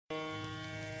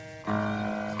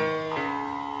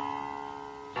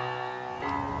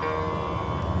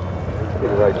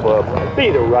right club. Be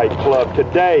the right club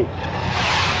today.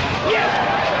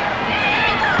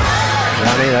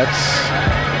 Johnny, that's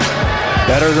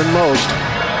better than most.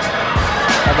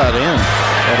 How about in?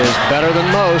 That is better than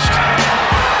most.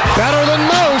 Better than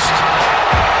most!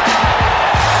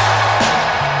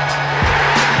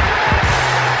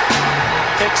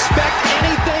 Expect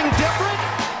anything different?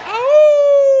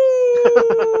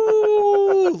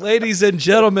 Oh! Ladies and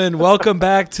gentlemen, welcome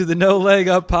back to the No Leg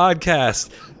Up Podcast.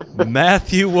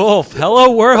 Matthew Wolff.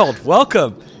 Hello, world.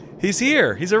 Welcome. He's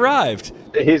here. He's arrived.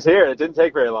 He's here. It didn't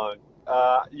take very long.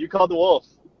 You called the Wolf.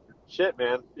 Shit,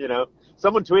 man. You know,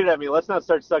 someone tweeted at me, let's not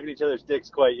start sucking each other's dicks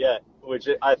quite yet, which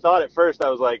I thought at first, I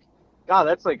was like, God,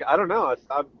 that's like, I don't know.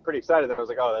 I'm pretty excited. Then I was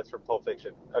like, oh, that's from Pulp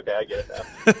Fiction. Okay, I get it now.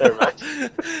 Never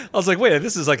mind. I was like, wait,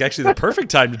 this is like actually the perfect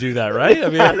time to do that, right? I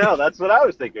mean, I know. That's what I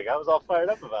was thinking. I was all fired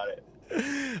up about it.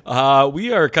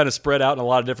 We are kind of spread out in a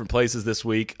lot of different places this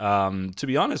week. To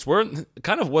be honest, wasn't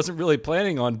really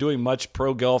planning on doing much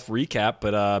pro golf recap,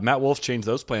 but Matt Wolff changed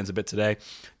those plans a bit today.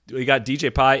 We got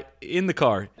DJ Pie in the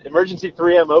car. Emergency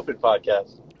 3M Open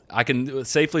podcast. I can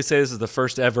safely say this is the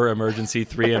first ever Emergency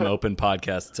 3M Open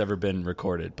podcast that's ever been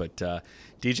recorded. But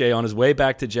DJ on his way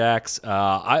back to Jack's.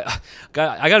 I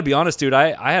got to be honest, dude.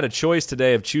 I had a choice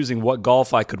today of choosing what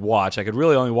golf I could watch. I could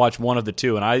really only watch one of the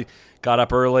two, and I got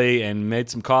up early and made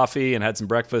some coffee and had some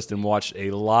breakfast and watched a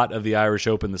lot of the Irish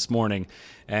Open this morning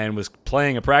and was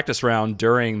playing a practice round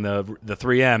during the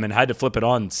 3M and had to flip it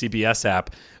on CBS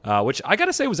app, which I got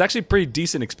to say was actually a pretty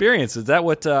decent experience. Is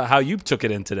that how you took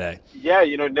it in today? Yeah,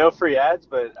 no free ads,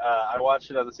 but I watched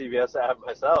it on the CBS app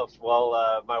myself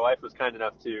while my wife was kind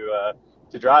enough to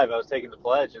drive. I was taking the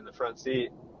pledge in the front seat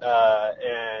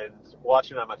and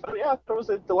watching it on my phone. Yeah, it was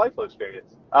a delightful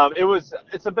experience.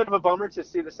 It's a bit of a bummer to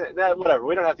see the same. Whatever.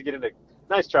 We don't have to get into.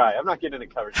 Nice try. I'm not getting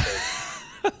into coverage.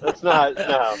 That's not.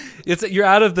 No. You're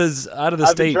out of the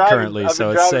state currently,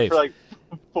 so it's safe. For like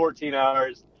 14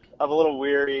 hours. I'm a little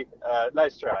weary.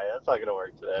 Nice try. That's not gonna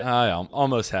work today. I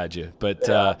almost had you, but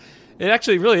it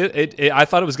actually really. I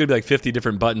thought it was gonna be like 50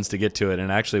 different buttons to get to it,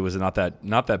 and actually was not that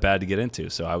bad to get into.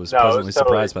 So I was pleasantly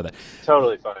surprised by that.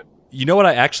 Totally fine. You know what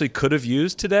I actually could have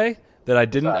used today that I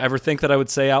didn't ever think that I would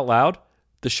say out loud?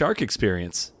 The shark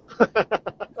experience.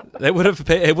 It would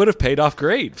have paid off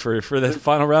great for the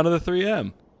final round of the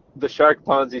 3M. The shark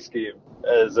Ponzi scheme,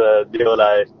 as Neil and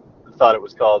I thought it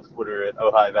was called when we were at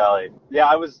Ojai Valley.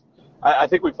 Yeah, I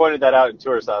think we pointed that out in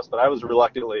Tour Sauce, but I was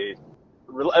reluctantly. It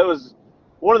was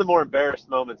one of the more embarrassed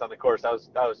moments on the course. I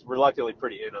was reluctantly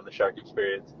pretty in on the shark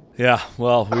experience. Yeah,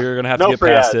 well, we were gonna have to get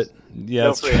past it. Yeah,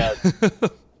 no free ads.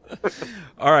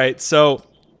 All right, so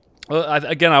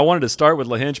again, I wanted to start with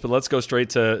LaHinch, but let's go straight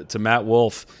to Matt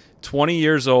Wolff. 20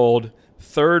 years old,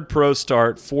 third pro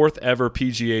start, fourth ever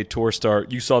PGA Tour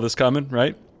start. You saw this coming,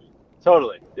 right?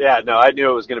 Totally. Yeah, no, I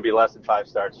knew it was going to be less than 5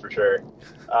 starts for sure.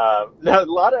 Now, a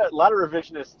lot of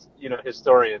revisionist,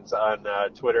 historians on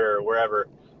Twitter or wherever.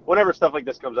 Whenever stuff like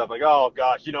this comes up, like, oh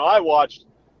gosh, I watched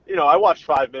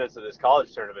 5 minutes of this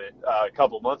college tournament a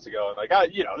couple months ago, and like,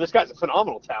 this guy's a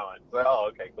phenomenal talent. Like, oh,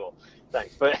 okay, cool,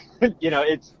 thanks. But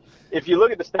it's if you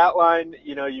look at the stat line,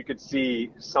 you could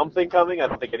see something coming. I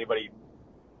don't think anybody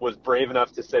was brave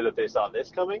enough to say that they saw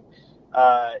this coming.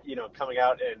 Coming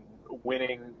out and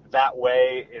winning that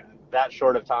way in that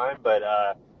short of time. But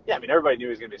yeah, I mean, everybody knew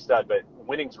he was going to be a stud. But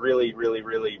winning's really, really,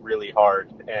 really, really hard,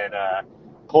 and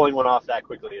pulling one off that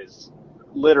quickly is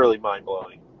literally mind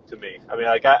blowing to me. I mean,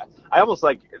 like I almost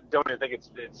like don't even think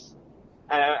it's.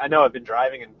 I know I've been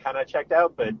driving and kind of checked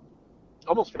out, but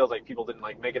almost feels like people didn't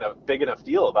like make it a big enough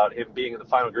deal about him being in the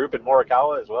final group in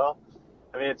Morikawa as well.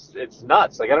 I mean, it's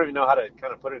nuts. Like I don't even know how to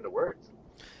kind of put it into words.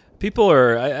 People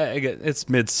are. It's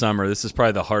midsummer. This is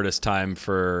probably the hardest time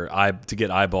to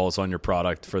get eyeballs on your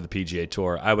product for the PGA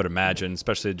Tour. I would imagine,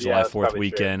 especially July 4th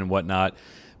weekend and whatnot.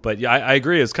 But yeah, I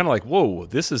agree. It's kind of like, whoa,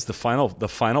 this is the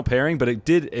final pairing. But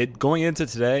it going into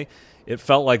today, it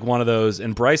felt like one of those.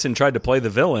 And Bryson tried to play the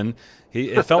villain.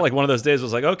 It felt like one of those days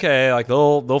was like, okay, like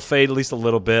they'll fade at least a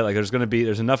little bit. Like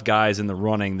there's enough guys in the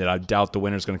running that I doubt the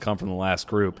winner's going to come from the last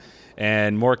group.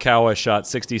 And Morikawa shot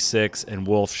 66 and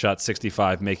Wolff shot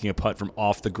 65, making a putt from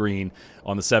off the green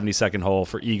on the 72nd hole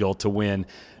for Eagle to win.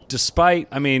 Despite,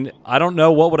 I mean, I don't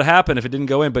know what would have happened if it didn't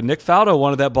go in, but Nick Faldo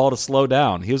wanted that ball to slow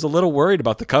down. He was a little worried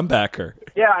about the comebacker.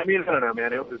 Yeah, I mean, I don't know,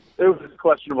 man. It was as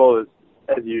questionable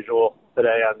as usual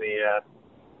today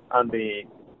on the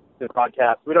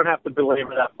broadcast. We don't have to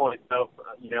belabor that point, though.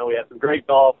 We had some great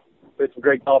golf. We had some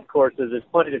great golf courses. There's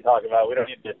plenty to talk about. We don't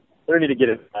need to get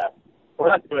into that. We're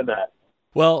not doing that.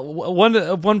 Well,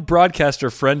 one broadcaster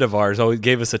friend of ours always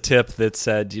gave us a tip that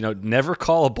said, never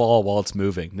call a ball while it's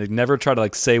moving. Never try to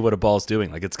say what a ball's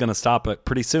doing. Like, it's going to stop it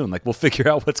pretty soon. Like, we'll figure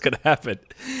out what's going to happen.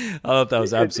 I thought that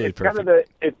was absolutely perfect.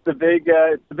 It's the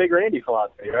big Randy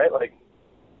philosophy, right? Like,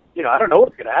 I don't know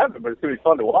what's going to happen, but it's going to be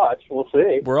fun to watch. We'll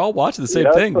see. We're all watching the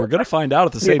same thing. We're going to find out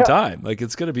at the same time. Like,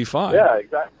 it's going to be fun. Yeah,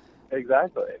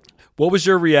 exactly. What was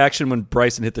your reaction when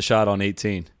Bryson hit the shot on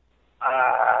 18?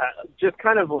 Just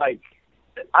kind of like,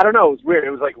 I don't know. It was weird.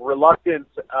 It was like reluctant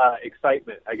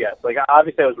excitement, I guess. Like,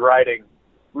 obviously I was riding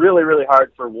really, really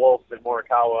hard for Wolff and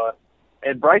Morikawa,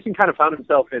 and Bryson kind of found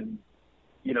himself in,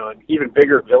 an even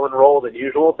bigger villain role than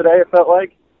usual today, it felt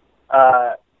like.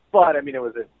 But, I mean, it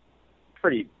was a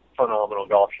pretty phenomenal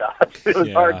golf shot. It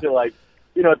was hard to,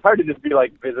 it's hard to just be,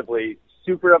 visibly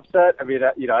super upset. I mean,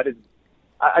 I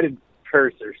didn't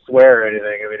curse or swear or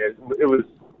anything. I mean,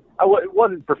 it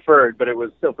wasn't preferred, but it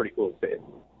was still pretty cool to see.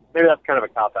 Maybe that's kind of a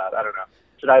cop-out. I don't know.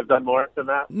 Should I have done more than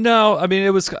that? No, I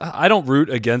mean, I don't root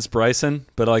against Bryson,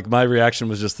 but my reaction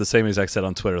was just the same as I said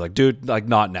on Twitter. Like, dude,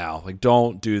 not now. Like,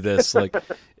 don't do this. Like,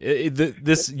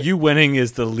 this you winning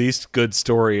is the least good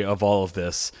story of all of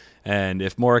this. And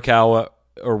if Morikawa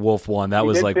or Wolff won, that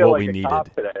was what we needed.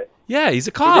 Today. Yeah, he's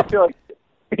a cop.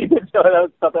 He did feel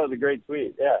thought that was a great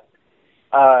tweet. Yeah.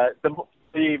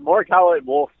 The Morikawa and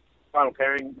Wolff final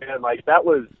pairing, man,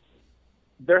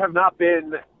 there have not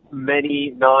been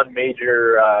many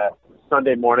non-major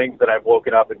Sunday mornings that I've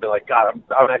woken up and been like, God,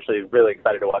 I'm actually really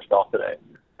excited to watch golf today.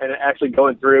 And actually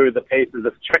going through the paces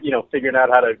of, figuring out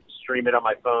how to stream it on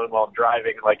my phone while I'm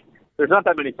driving. Like, there's not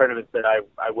that many tournaments that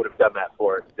I would have done that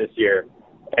for this year.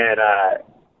 And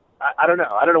I don't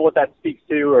know. I don't know what that speaks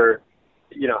to or,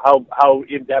 how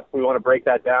in-depth we want to break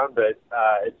that down, but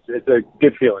it's a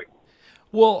good feeling.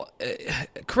 Well,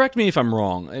 correct me if I'm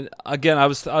wrong. And again, I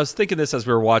was thinking this as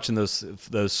we were watching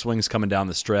those swings coming down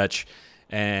the stretch,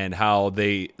 and how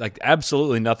they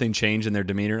absolutely nothing changed in their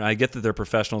demeanor. And I get that they're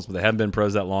professionals, but they haven't been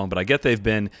pros that long. But I get they've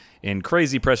been in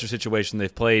crazy pressure situations.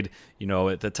 They've played,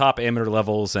 at the top amateur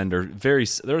levels, and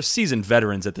they're seasoned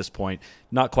veterans at this point.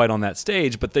 Not quite on that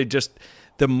stage, but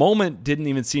the moment didn't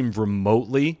even seem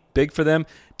remotely big for them.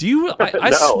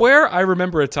 I swear I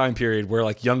remember a time period where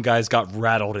young guys got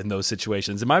rattled in those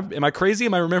situations. Am I crazy?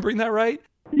 Am I remembering that right?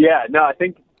 Yeah, no, I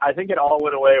think it all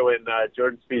went away when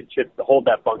Jordan Spieth chipped to hold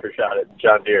that bunker shot at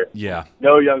John Deere. Yeah.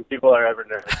 No young people are ever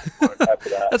nervous after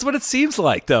that. That's what it seems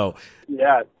like, though.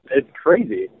 Yeah, it's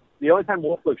crazy. The only time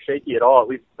Wolff looked shaky at all, at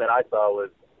least that I saw,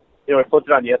 was, I flipped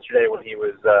it on yesterday when he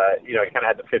was, he kind of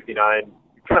had the 59,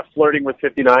 kind of flirting with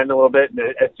 59 a little bit, and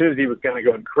as soon as he was kind of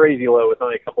going crazy low with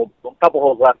only a couple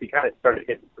holes left, he kind of started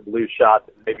hitting some loose shots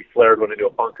and maybe flared one into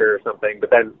a bunker or something. But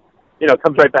then,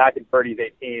 comes right back and birdies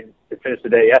 18 to finish the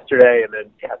day yesterday, and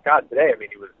then today, I mean,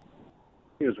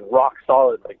 he was rock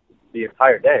solid the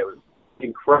entire day. It was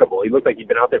incredible. He looked like he'd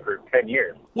been out there for 10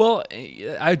 years. Well,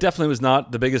 I definitely was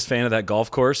not the biggest fan of that golf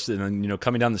course, and then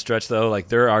coming down the stretch though,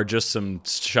 there are just some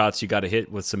shots you got to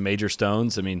hit with some major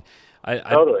stones. I mean.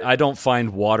 Totally. I don't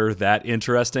find water that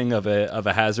interesting of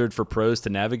a hazard for pros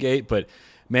to navigate, but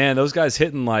man, those guys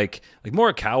hitting like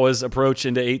Morikawa's approach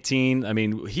into 18. I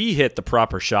mean, he hit the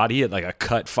proper shot. He hit a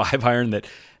cut 5-iron that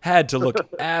had to look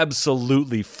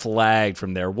absolutely flagged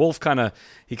from there. Wolff kind of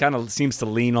seems to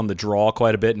lean on the draw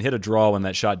quite a bit and hit a draw when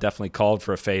that shot definitely called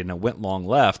for a fade and it went long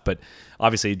left, but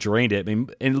obviously he drained it. I mean,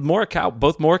 and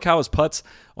both Morikawa's putts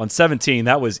on 17,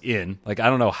 that was in. I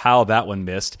don't know how that one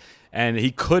missed. And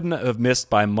he couldn't have missed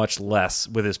by much less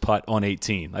with his putt on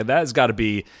 18. That's got to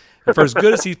be, for as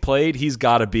good as he's played, he's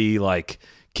got to be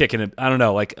kicking it. I don't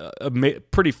know,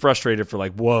 pretty frustrated for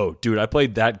whoa, dude, I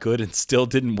played that good and still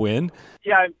didn't win.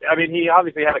 Yeah, I mean, he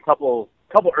obviously had a couple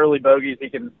early bogeys he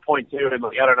can point to, and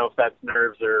I don't know if that's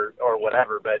nerves or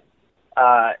whatever, but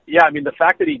yeah, I mean, the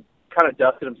fact that he kind of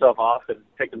dusted himself off and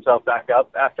picked himself back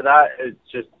up after that, it's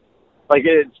just.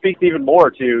 It speaks even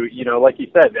more to, like you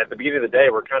said, at the beginning of the day,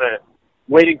 we're kind of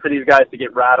waiting for these guys to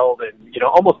get rattled and,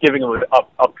 almost giving them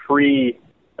a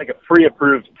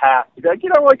pre-approved pass. To be like,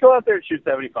 go out there and shoot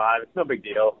 75. It's no big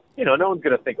deal. No one's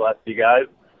going to think less of you guys.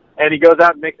 And he goes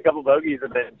out and makes a couple bogeys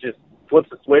and then just flips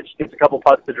a switch, gets a couple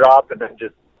putts to drop, and then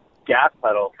just gas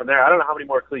pedal from there. I don't know how many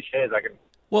more cliches I can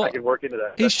work into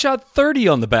that. He shot 30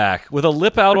 on the back with a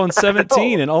lip out on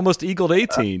 17 and almost eagled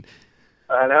 18.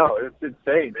 I know, it's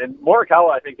insane. And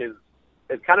Morikawa, I think, has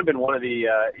kind of been one of the,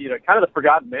 kind of the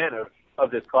forgotten man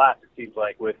of this class, it seems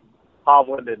like, with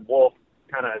Hovland and Wolff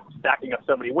kind of stacking up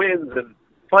so many wins and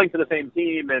playing for the same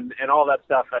team and all that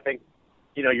stuff. I think,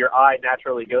 your eye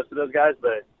naturally goes to those guys,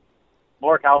 but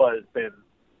Morikawa has been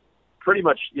pretty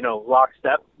much,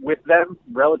 lockstep with them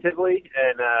relatively,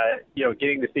 and,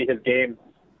 getting to see his game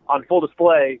on full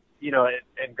display,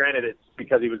 and granted it's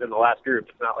because he was in the last group.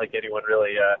 It's not like anyone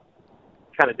really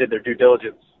kind of did their due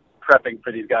diligence prepping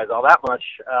for these guys all that much.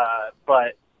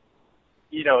 But,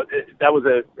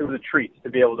 it was a treat to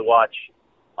be able to watch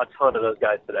a ton of those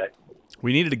guys today.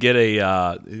 We needed to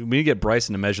get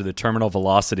Bryson to measure the terminal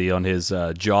velocity on his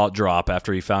jaw drop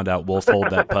after he found out Wolff hold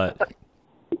that putt.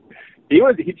 He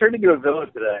turned into a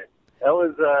villain today. That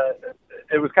was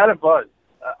it was kind of fun.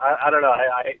 I don't know.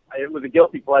 It was a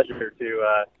guilty pleasure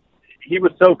to. He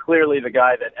was so clearly the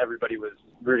guy that everybody was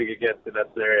rooting against in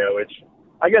that scenario, which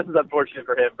I guess is unfortunate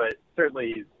for him, but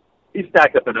certainly he's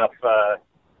stacked up enough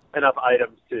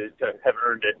items to have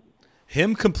earned it.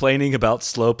 Him complaining about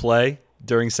slow play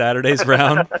during Saturday's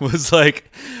round was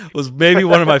maybe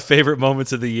one of my favorite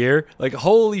moments of the year. Like,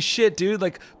 holy shit, dude!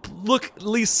 Like, look at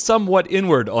least somewhat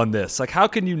inward on this. Like, how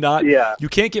can you not? Yeah. You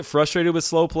can't get frustrated with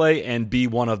slow play and be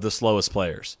one of the slowest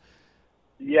players.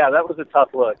 Yeah, that was a tough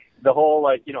look. The whole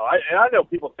I know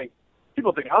people think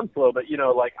I'm slow, but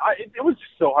it was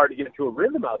just so hard to get into a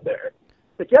rhythm out there.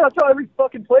 Like, yeah, that's how every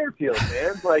fucking player feels,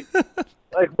 man. Like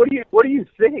what do you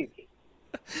think?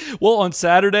 Well, on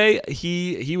Saturday,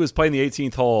 he was playing the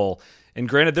 18th hole, and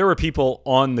granted, there were people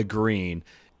on the green.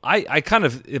 I kind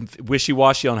of am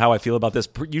wishy-washy on how I feel about this,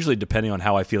 usually depending on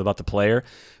how I feel about the player.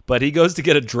 But he goes to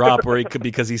get a drop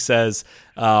because he says,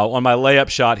 on my layup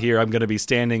shot here, I'm going to be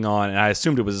standing on, and I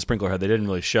assumed it was a sprinkler head. They didn't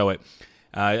really show it.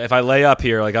 If I lay up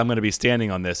here, I'm going to be standing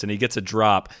on this, and he gets a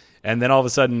drop. And then all of a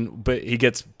sudden, but he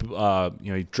gets,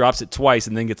 he drops it twice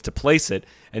and then gets to place it,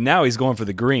 and now he's going for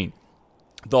the green.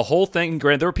 The whole thing,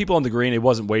 granted, there were people on the green. He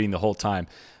wasn't waiting the whole time.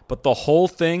 But the whole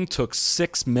thing took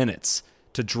 6 minutes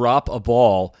to drop a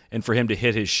ball and for him to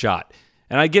hit his shot.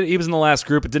 And I get it, he was in the last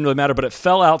group. It didn't really matter, but it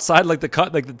fell outside. Like the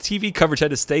TV coverage had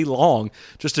to stay long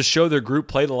just to show their group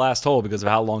play the last hole because of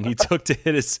how long he took to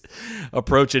hit his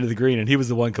approach into the green. And he was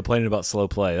the one complaining about slow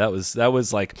play. That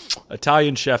was like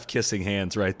Italian chef kissing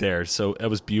hands right there. So it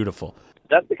was beautiful.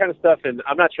 That's the kind of stuff, and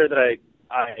I'm not sure that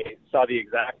I saw the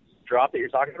exact drop that you're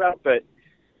talking about, but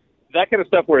that kind of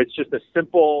stuff where it's just a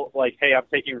simple, like, hey, I'm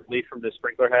taking relief from this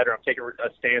sprinkler head, or I'm taking a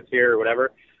stance here or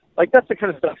whatever. Like, that's the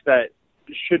kind of stuff that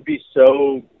should be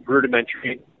so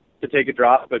rudimentary to take a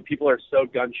drop, but people are so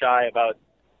gun-shy about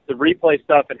the replay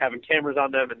stuff and having cameras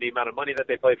on them and the amount of money that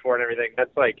they play for and everything.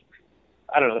 That's like,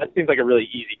 I don't know, that seems like a really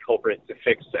easy culprit to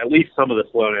fix at least some of the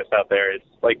slowness out there. It's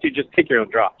like, dude, just take your own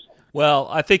drops. Well,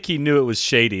 I think he knew it was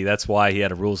shady. That's why he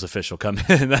had a rules official come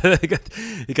in.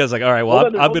 Because, like, all right, well,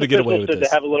 I'm going to get away with this.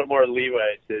 To have a little more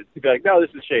leeway to be like, no, this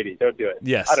is shady. Don't do it.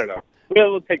 Yes. I don't know.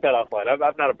 We'll take that offline. I'm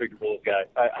not a big rules guy.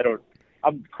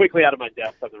 I'm quickly out of my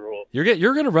depth on the rules. You're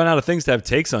going to run out of things to have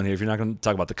takes on here if you're not going to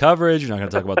talk about the coverage. You're not going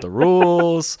to talk about the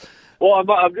rules. Well,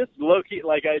 I'm just low key.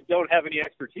 Like, I don't have any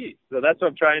expertise, so that's what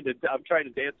I'm trying to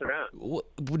dance around.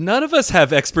 None of us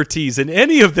have expertise in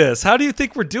any of this. How do you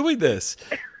think we're doing this?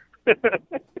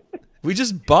 We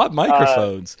just bought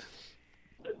microphones.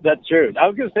 That's true. I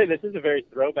was going to say this is a very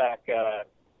throwback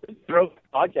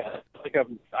podcast. Like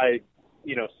I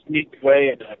sneaked away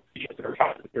and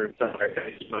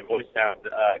somewhere, my voice down,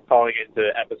 calling into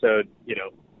episode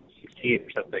 16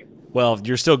 or something. Well,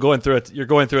 you're still going through it. You're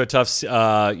going through a tough,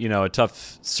 a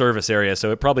tough service area,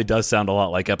 so it probably does sound a lot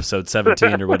like episode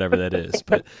 17 or whatever that is.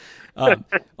 But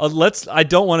I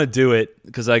don't want to do it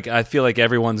because I feel like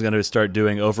everyone's going to start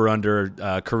doing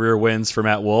over/under career wins for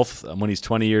Matt Wolff when he's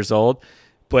 20 years old.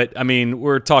 But I mean,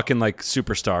 we're talking like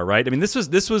superstar, right? I mean, this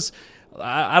was.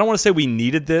 I don't want to say we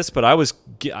needed this, but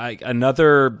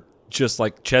another just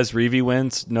like Ches Reavie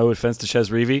wins. No offense to Ches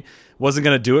Reavie, wasn't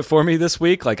going to do it for me this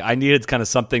week. Like, I needed kind of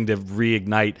something to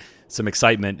reignite some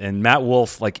excitement, and Matt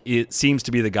Wolff, like, it seems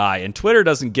to be the guy. And Twitter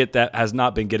doesn't get that, has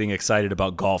not been getting excited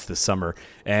about golf this summer,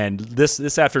 and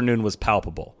this afternoon was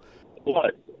palpable.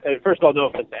 What? First of all, no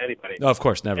offense to anybody. No, of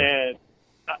course, never. And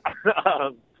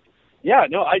yeah,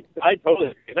 no, I totally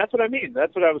agree. And that's what I mean.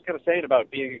 That's what I was kind of saying about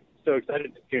being so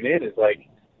excited to tune in. Is like,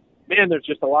 man, there's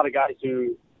just a lot of guys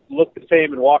who look the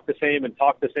same and walk the same and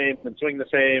talk the same and swing the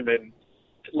same, and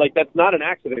like, that's not an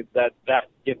accident that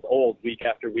gets old week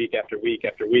after week after week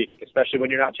after week, especially when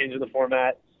you're not changing the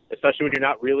format, especially when you're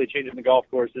not really changing the golf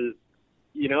courses.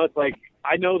 It's like,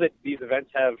 I know that these events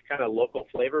have kind of local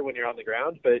flavor when you're on the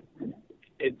ground, but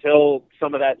until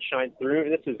some of that shines through,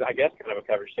 and this is, I guess, kind of a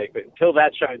coverage take, but until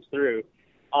that shines through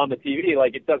on the TV,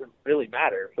 like, it doesn't really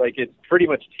matter. Like, it's pretty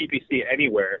much TPC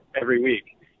anywhere every week,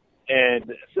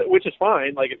 and so, which is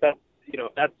fine. Like, if that's,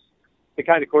 if that's the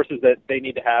kind of courses that they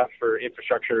need to have for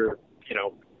infrastructure,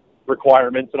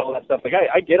 requirements and all that stuff. Like,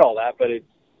 I get all that, but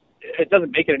it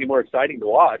doesn't make it any more exciting to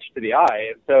watch to the eye.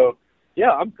 And so,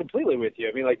 yeah, I'm completely with you.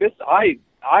 I mean, like this,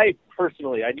 I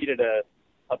personally, I needed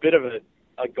a bit of a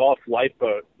golf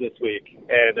lifeboat this week,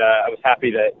 and I was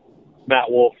happy that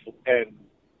Matt Wolff and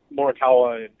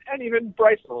Morikawa and even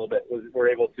Bryson a little bit were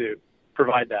able to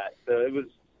provide that. So it was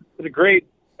a great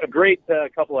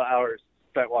couple of hours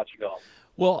spent watching golf.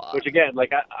 Well, which again,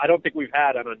 like I don't think we've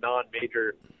had on a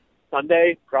non-major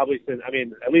Sunday probably since, I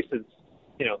mean, at least since,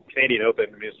 you know, Canadian Open.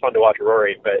 I mean, it's fun to watch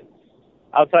Rory, but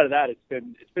outside of that, it's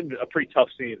been a pretty tough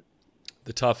scene.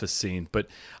 The toughest scene. But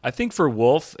I think for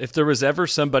Wolff, if there was ever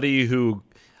somebody who,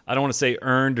 I don't want to say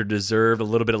earned or deserved a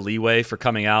little bit of leeway for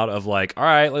coming out of like, all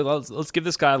right, let's give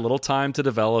this guy a little time to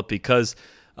develop, because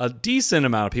a decent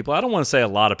amount of people, I don't want to say a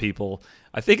lot of people,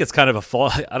 I think it's kind of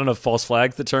I don't know if false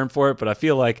flag's the term for it, but I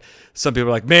feel like some people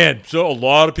are like, man, so a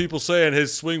lot of people saying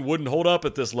his swing wouldn't hold up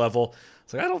at this level.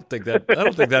 It's like, I don't think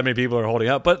that many people are holding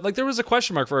up. But like there was a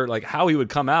question mark for like how he would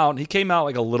come out, and he came out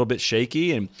like a little bit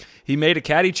shaky, and he made a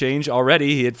caddy change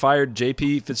already. He had fired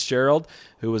JP Fitzgerald,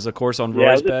 who was of course on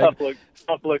Roy's bag.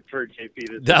 Tough look for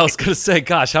JP. I was going to say,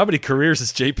 gosh, how many careers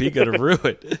is JP going to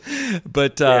ruin?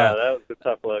 But yeah, that was a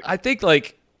tough look. I think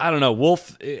like, I don't know,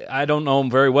 Wolff, I don't know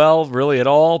him very well, really at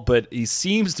all, but he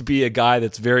seems to be a guy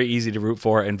that's very easy to root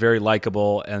for and very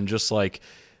likable and just like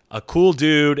a cool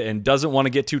dude and doesn't want to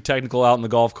get too technical out in the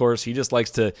golf course. He just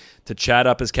likes to chat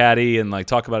up his caddy and like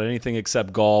talk about anything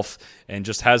except golf and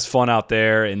just has fun out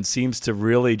there and seems to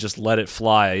really just let it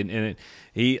fly. And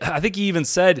I think he even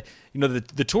said, you know,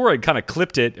 the tour had kind of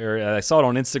clipped it, or I saw it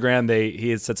on Instagram.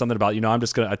 He had said something about, you know,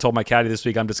 I told my caddy this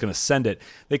week, I'm just going to send it.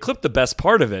 They clipped the best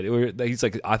part of it. He's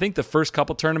like, I think the first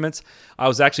couple tournaments, I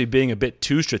was actually being a bit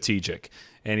too strategic.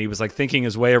 And he was like thinking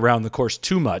his way around the course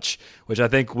too much, which I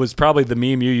think was probably the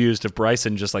meme you used of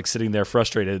Bryson just like sitting there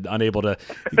frustrated, unable to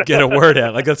get a word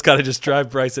out. Like that's got to just drive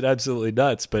Bryson absolutely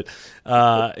nuts. But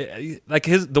like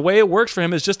the way it works for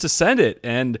him is just to send it.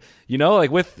 And you know, like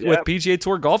with PGA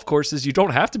Tour golf courses, you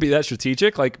don't have to be that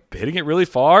strategic. Like hitting it really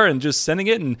far and just sending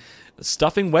it and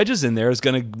stuffing wedges in there is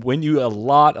going to win you a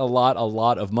lot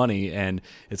of money, and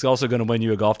it's also going to win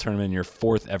you a golf tournament in your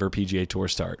 4th ever PGA Tour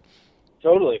start.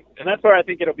 Totally. And that's where I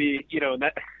think it'll be, you know, and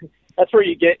that's where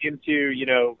you get into, you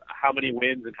know, how many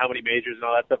wins and how many majors and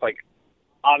all that stuff. Like,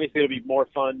 obviously it'll be more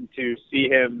fun to see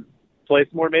him play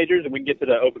some more majors, and we can get to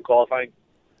the Open qualifying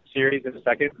series in a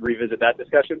second, revisit that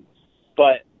discussion.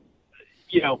 But,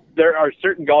 you know, there are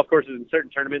certain golf courses and certain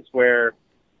tournaments where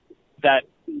that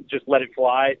just let it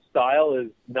fly style is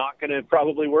not going to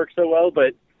probably work so well.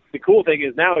 But the cool thing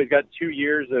is now he's got 2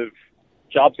 years of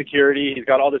job security. He's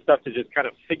got all this stuff to just kind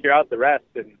of figure out the rest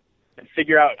and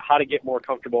figure out how to get more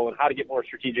comfortable and how to get more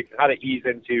strategic and how to ease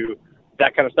into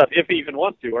that kind of stuff if he even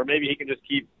wants to, or maybe he can just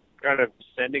keep kind of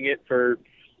sending it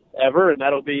forever and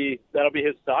that'll be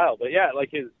his style. But yeah,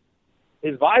 like his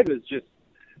vibe is just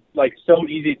like so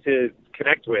easy to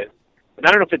connect with. And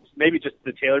I don't know if it's maybe just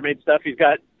the TaylorMade stuff he's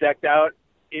got decked out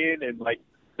in and like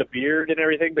the beard and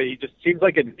everything, but he just seems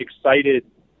like an excited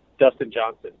Dustin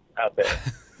Johnson out there.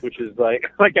 Which is like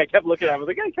I kept looking at him, I was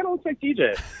like, hey, he kind of looks like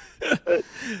TJ.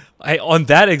 Hey, on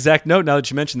that exact note, now that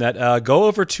you mentioned that, go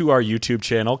over to our YouTube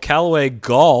channel. Callaway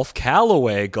Golf is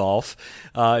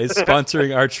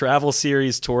sponsoring our travel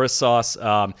series, Tourist Sauce.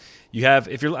 You have,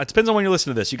 it depends on when you're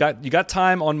listening to this. You got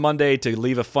time on Monday to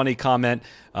leave a funny comment.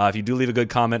 If you do leave a good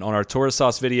comment on our Tourist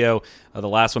Sauce video, the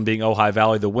last one being Ojai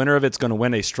Valley, the winner of it's going to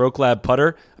win a Stroke Lab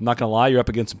putter. I'm not going to lie, you're up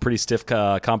against some pretty stiff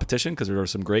competition because there were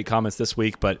some great comments this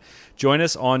week. But join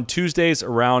us on Tuesdays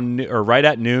right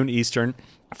at noon Eastern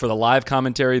for the live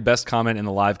commentary. Best comment in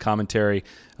the live commentary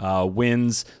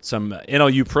wins some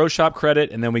NLU Pro Shop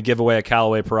credit, and then we give away a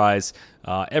Callaway prize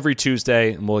every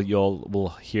Tuesday, and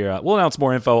we'll announce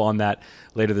more info on that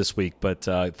later this week. But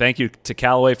thank you to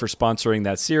Callaway for sponsoring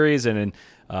that series, and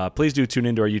please do tune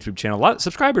into our YouTube channel. A lot of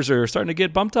subscribers are starting to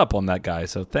get bumped up on that guy,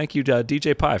 so thank you to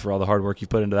DJ Pie for all the hard work you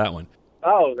put into that one.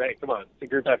 Oh, hey, come on. It's a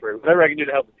group effort. Whatever I can do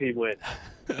to help the team win.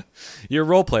 You're a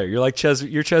role player. You're like Ches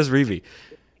Reavie.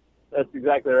 That's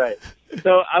exactly right.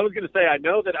 So I was going to say, I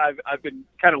know that I've been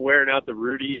kind of wearing out the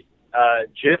Rudy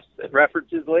gifs and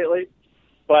references lately,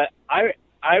 but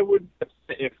I would,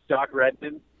 if Doc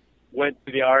Redman went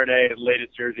to the RNA and laid his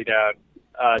jersey down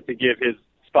to give his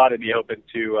spot in the Open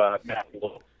to Matt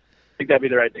Wolff. I think that'd be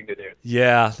the right thing to do.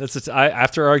 Yeah,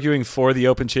 after arguing for the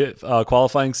Open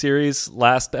qualifying series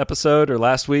last episode or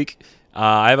last week,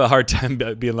 I have a hard time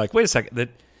being like, wait a second,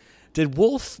 Did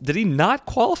Wolff, did he not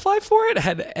qualify for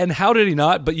it? And how did he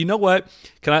not? But you know what?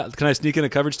 Can I sneak in a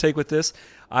coverage take with this?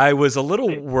 I was a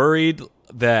little worried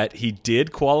that he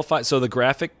did qualify. So the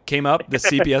graphic came up, the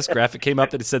CBS graphic came up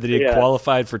that it said that he had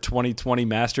qualified for 2020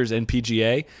 Masters and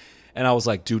PGA. And I was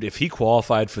like, dude, if he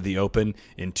qualified for the Open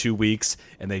in 2 weeks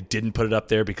and they didn't put it up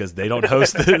there because they don't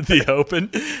host the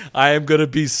Open, I am going to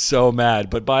be so mad.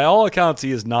 But by all accounts,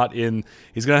 he is not in.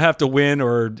 He's going to have to win,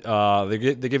 or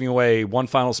they're giving away one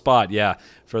final spot,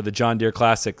 for the John Deere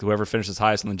Classic. Whoever finishes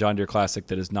highest in the John Deere Classic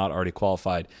that is not already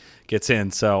qualified gets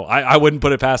in. So I wouldn't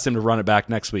put it past him to run it back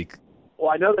next week. Well,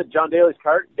 I know that John Daly's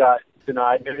cart got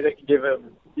denied. Maybe they can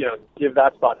give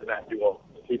that spot to Matthew Wolff.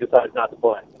 He decides not to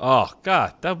play. Oh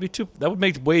God, that would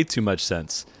make way too much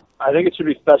sense. I think it should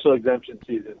be special exemption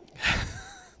season.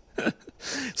 It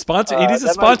needs a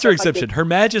sponsor exemption. Her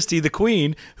Majesty the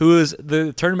Queen, who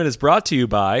the tournament is brought to you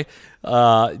by,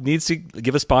 needs to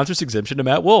give a sponsor's exemption to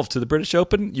Matt Wolff to the British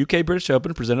Open, UK British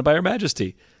Open, presented by Her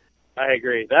Majesty. I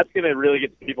agree. That's going to really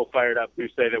get people fired up who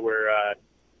say that we're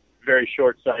very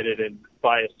short-sighted and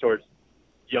biased towards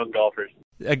young golfers.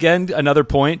 Again, another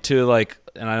point to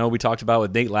and I know we talked about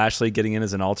with Nate Lashley getting in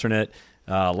as an alternate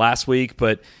last week,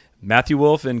 but Matthew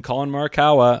Wolff and Colin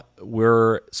Morikawa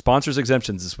were sponsors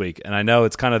exemptions this week. And I know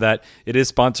it's kind of that it is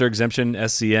sponsor exemption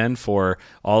SCN for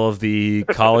all of the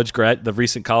the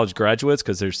recent college graduates,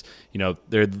 because there's,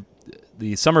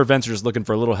 the summer events are just looking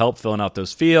for a little help filling out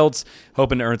those fields,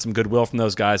 hoping to earn some goodwill from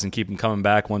those guys and keep them coming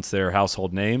back once they're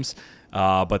household names.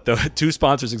 But the two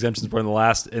sponsors exemptions were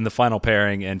in the final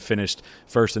pairing and finished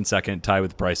first and second, tied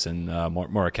with Bryson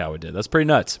Morikawa did. That's pretty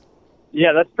nuts.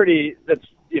 Yeah,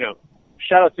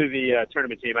 shout out to the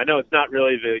tournament team. I know it's not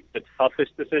really the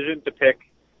toughest decision to pick,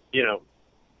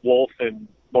 Wolff and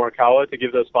Morikawa to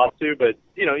give those spots to, but,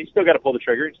 you still got to pull the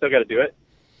trigger. You still got to do it.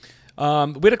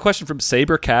 We had a question from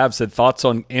Saber Cav, said thoughts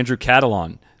on Andrew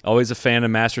Catalon. Always a fan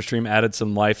of MasterStream, added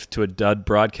some life to a dud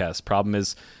broadcast. Problem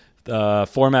is, the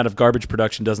format of garbage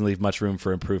production doesn't leave much room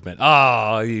for improvement.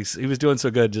 He was doing so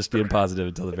good, just being positive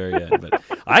until the very end. But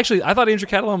I thought Andrew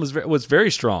Catalon was very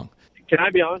strong. Can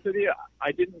I be honest with you?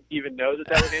 I didn't even know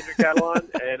that was Andrew Catalon,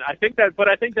 and I think that's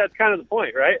kind of the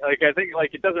point, right? I think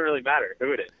it doesn't really matter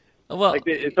who it is. Well,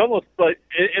 it's almost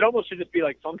it almost should just be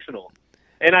functional.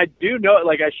 And I do know,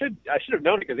 I should have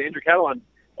known it because Andrew Catalon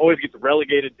always gets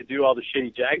relegated to do all the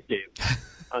shitty Jags games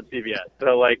on CBS.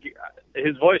 So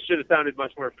his voice should have sounded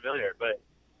much more familiar. But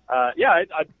I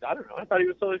don't know. I thought he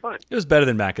was totally fine. It was better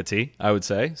than McAtee, I would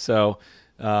say. So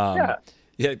yeah.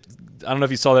 I don't know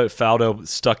if you saw that Faldo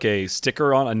stuck a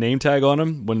sticker on a name tag on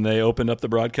him when they opened up the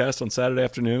broadcast on Saturday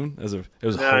afternoon. It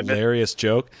was a hilarious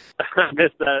joke. I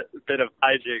missed that bit of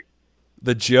hijinks.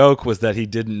 The joke was that he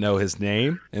didn't know his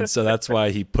name, and so that's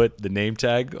why he put the name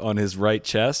tag on his right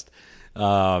chest.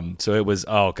 So it was,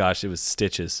 it was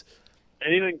stitches.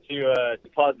 Anything to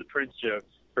pause the Prince jokes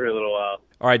for a little while.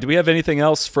 All right, do we have anything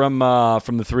else from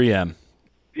the 3M?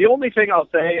 The only thing I'll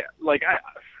say,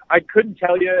 I couldn't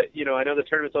tell you, I know the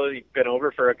tournament's only been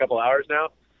over for a couple hours now.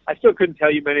 I still couldn't tell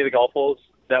you many of the golf holes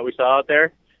that we saw out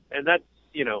there, and that's,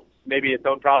 maybe its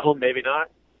own problem, maybe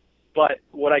not. But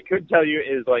what I could tell you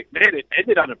is, it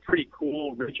ended on a pretty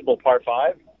cool, reachable par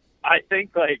 5. I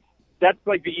think, that's,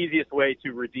 the easiest way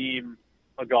to redeem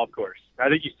a golf course. I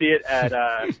think you see it at,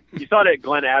 you saw it at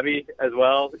Glen Abbey as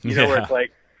well, where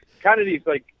it's, kind of these,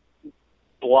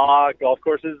 blah golf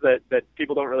courses that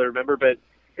people don't really remember. But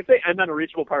if they end on a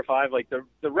reachable par 5,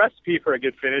 the recipe for a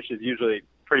good finish is usually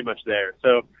pretty much there.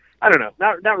 So, I don't know.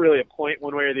 Not really a point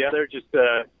one way or the other, just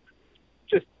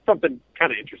something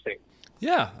kind of interesting.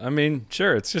 Yeah, I mean,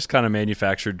 sure, it's just kind of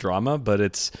manufactured drama, but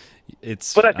it's.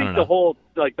 But I think the whole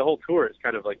tour is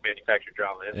kind of manufactured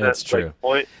drama. Isn't that's true. The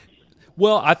point?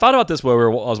 Well, I thought about this while I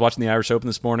was watching the Irish Open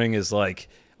this morning.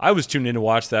 I was tuned in to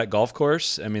watch that golf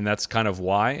course. I mean, that's kind of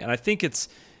why, and I think it's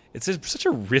such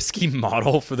a risky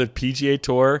model for the PGA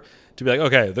Tour to be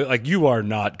okay, you are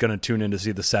not going to tune in to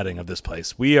see the setting of this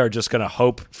place. We are just going to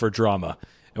hope for drama,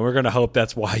 and we're going to hope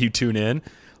that's why you tune in.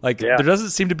 There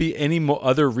doesn't seem to be any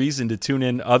other reason to tune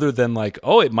in other than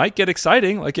it might get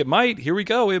exciting. It might. Here we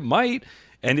go. It might.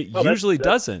 And it usually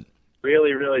doesn't.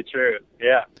 Really, really true.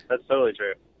 Yeah, that's totally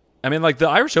true. I mean, the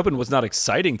Irish Open was not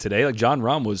exciting today. John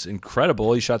Rahm was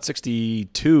incredible. He shot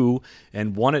 62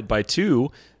 and won it by 2,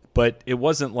 but it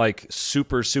wasn't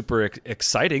super, super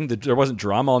exciting. There wasn't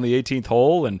drama on the 18th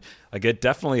hole, and it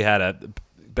definitely had a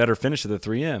better finish of the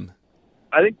 3M.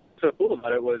 I think what's so cool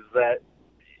about it was that,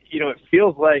 it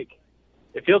feels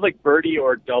like birdie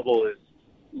or double is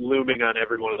looming on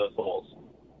every one of those holes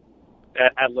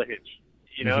at Lehigh.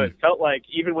 It felt like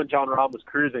even when John Rahm was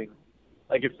cruising,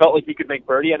 Like, it felt like he could make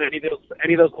birdie on any of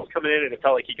those holes coming in, and it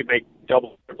felt like he could make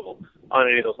double, triple on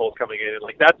any of those holes coming in. And,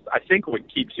 like, that's, I think, what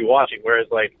keeps you watching. Whereas,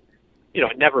 like, you know,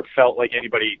 it never felt like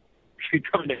anybody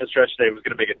coming to the stretch today was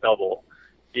going to make a double,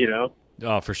 you know?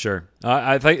 Oh, for sure.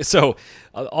 I think so.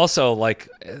 Also, like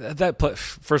that.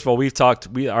 First of all, we've talked.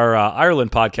 Our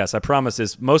Ireland podcast, I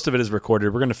promise, most of it is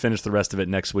recorded. We're going to finish the rest of it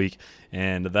next week,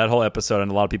 and that whole episode.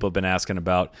 And a lot of people have been asking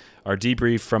about our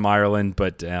debrief from Ireland,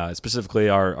 but specifically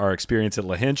our experience at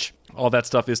Lahinch. All that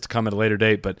stuff is to come at a later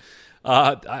date. But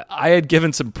I had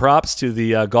given some props to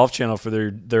the Golf Channel for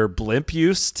their blimp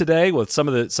use today with some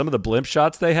of the blimp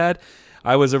shots they had.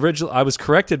 I was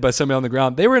corrected by somebody on the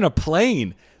ground. They were in a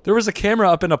plane. There was a camera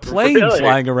up in a plane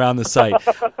flying around the site.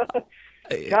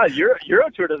 God, Euro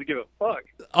Tour doesn't give a fuck.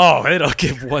 Oh, they don't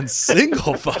give one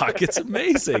single fuck. It's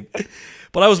amazing.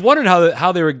 But I was wondering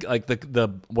how they were like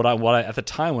what I at the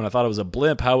time when I thought it was a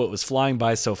blimp, how it was flying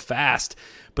by so fast.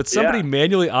 But somebody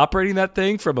manually operating that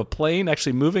thing from a plane,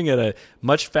 actually moving at a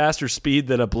much faster speed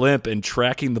than a blimp and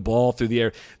tracking the ball through the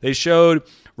air. They showed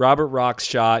Robert Rock's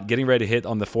shot, getting ready to hit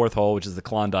on the fourth hole, which is the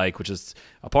Klondike, which is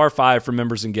a par 5 for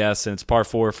members and guests, and it's par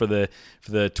 4 for the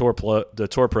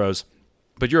tour pros.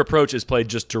 But your approach is played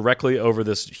just directly over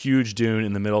this huge dune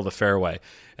in the middle of the fairway.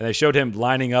 And they showed him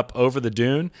lining up over the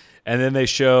dune, and then they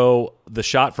show the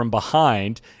shot from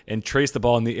behind and trace the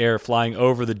ball in the air flying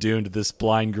over the dune to this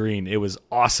blind green. It was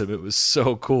awesome. It was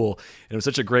so cool. And it was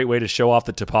such a great way to show off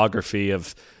the topography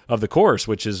of the course,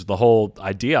 which is the whole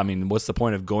idea. I mean, what's the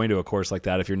point of going to a course like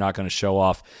that if you're not going to show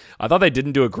off? I thought they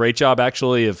didn't do a great job,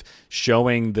 actually, of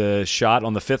showing the shot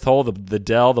on the fifth hole, the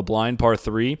Dell, the blind par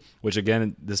 3, which,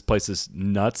 again, this place is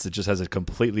nuts. It just has a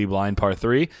completely blind par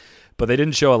 3. But they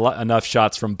didn't show enough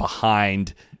shots from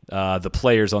behind the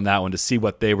players on that one to see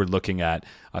what they were looking at.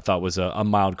 I thought was a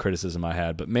mild criticism I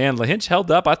had. But, man, Lahinch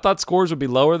held up. I thought scores would be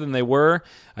lower than they were.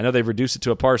 I know they've reduced it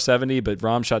to a par 70, but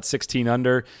Rahm shot 16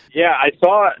 under. Yeah, I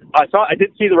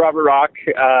did see the Robert Rock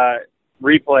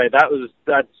replay.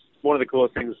 That's one of the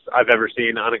coolest things I've ever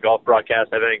seen on a golf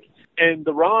broadcast, I think. And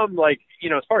the Rahm, like, you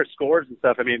know, as far as scores and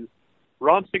stuff, I mean,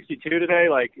 Rahm 62 today,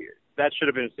 like, that should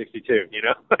have been a 62, you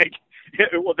know? Like,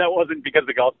 that wasn't because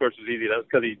the golf course was easy. That was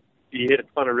because he hit a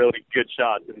ton of really good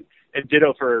shots. And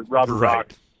ditto for Robert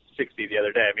Rock 60 the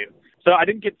other day. I mean, so I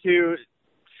didn't get to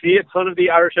see a ton of the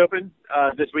Irish Open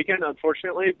this weekend,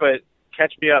 unfortunately, but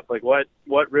catch me up. Like, what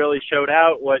really showed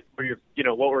out? What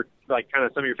were like kind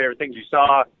of some of your favorite things you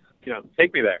saw? You know,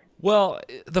 take me there. Well,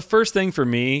 the first thing for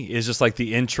me is just like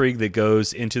the intrigue that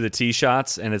goes into the tee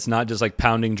shots, and it's not just like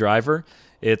pounding driver.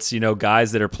 It's, you know,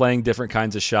 guys that are playing different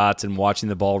kinds of shots and watching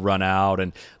the ball run out.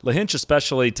 And Lahinch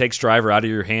especially takes driver out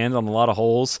of your hand on a lot of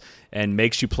holes and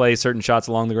makes you play certain shots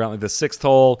along the ground. Like the sixth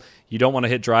hole, you don't want to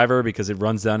hit driver because it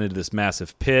runs down into this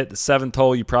massive pit. The seventh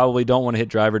hole, you probably don't want to hit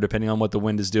driver depending on what the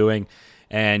wind is doing.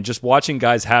 And just watching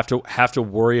guys have to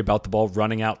worry about the ball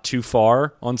running out too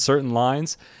far on certain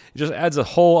lines, it just adds a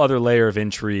whole other layer of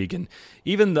intrigue. And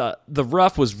even the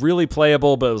rough was really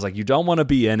playable, but it was like you don't want to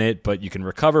be in it, but you can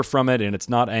recover from it, and it's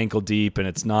not ankle deep, and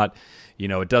it's not, you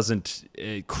know, it doesn't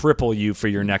cripple you for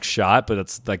your next shot, but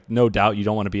it's like no doubt you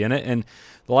don't want to be in it. And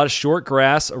a lot of short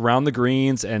grass around the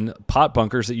greens and pot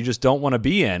bunkers that you just don't want to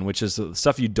be in, which is the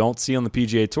stuff you don't see on the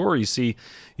PGA Tour. You see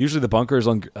usually the bunkers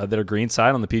on that are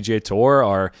greenside on the PGA Tour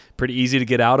are pretty easy to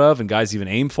get out of, and guys even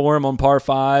aim for them on par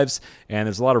 5s. And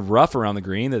there's a lot of rough around the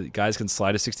green that guys can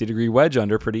slide a 60-degree wedge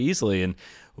under pretty easily. And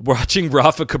watching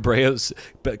Rafa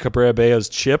Cabrera-Bello's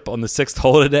chip on the sixth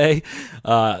hole today,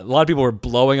 a lot of people were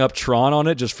blowing up Tron on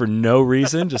it just for no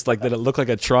reason, just like that it looked like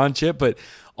a Tron chip. But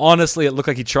honestly, it looked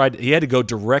like he had to go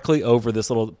directly over this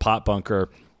little pot bunker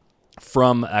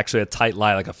from actually a tight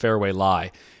lie, like a fairway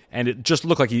lie. And it just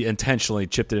looked like he intentionally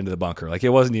chipped it into the bunker. Like it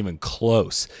wasn't even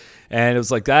close. And it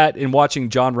was like that. And watching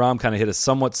Jon Rahm kind of hit a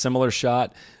somewhat similar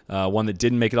shot, one that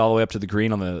didn't make it all the way up to the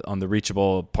green on the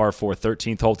reachable par 4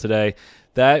 13th hole today.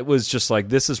 That was just like,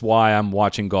 this is why I'm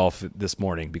watching golf this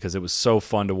morning, because it was so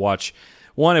fun to watch.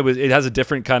 One, it has a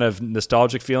different kind of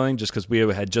nostalgic feeling just because we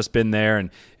had just been there, and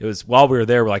it was while we were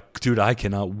there, we're like, dude, I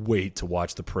cannot wait to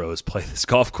watch the pros play this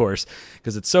golf course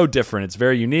because it's so different. It's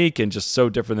very unique and just so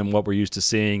different than what we're used to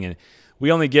seeing. And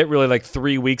we only get really like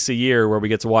 3 weeks a year where we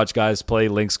get to watch guys play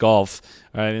links golf,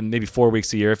 and maybe 4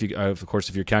 weeks a year if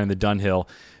you're counting the Dunhill.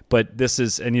 But this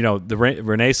is, and you know, the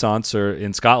Renaissance or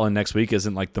in Scotland next week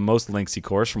isn't like the most linksy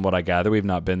course from what I gather. We've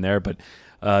not been there, but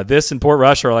this and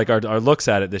Portrush are like our looks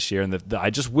at it this year. And I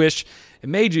just wish, it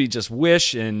made you just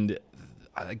wish, and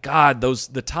God,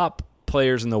 the top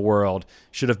players in the world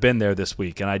should have been there this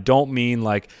week. And I don't mean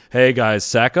like, hey, guys,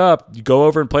 sack up. You go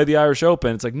over and play the Irish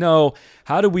Open. It's like, no,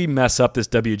 how do we mess up this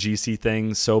WGC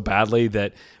thing so badly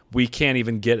that we can't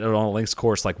even get it on a links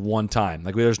course like one time?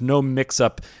 Like, there's no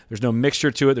mix-up. There's no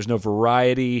mixture to it. There's no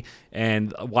variety.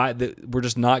 And we're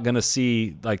just not going to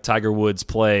see like Tiger Woods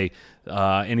play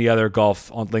any other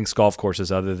golf on links golf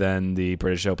courses other than the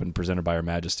British Open presented by Her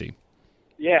Majesty.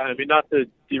 Yeah, I mean, not to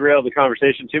derail the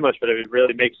conversation too much, but it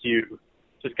really makes you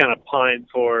just kind of pine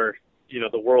for,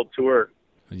 the World Tour.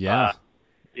 Yeah.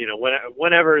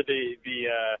 Whenever the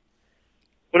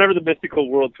mystical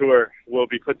World Tour will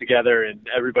be put together and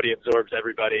everybody absorbs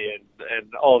everybody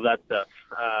and all of that stuff.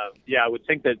 I would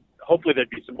think that hopefully there'd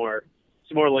be some more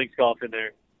links golf in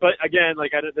there. But again,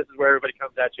 like, I know this is where everybody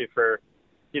comes at you for,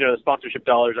 the sponsorship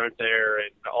dollars aren't there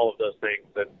and all of those things.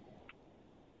 And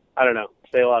I don't know.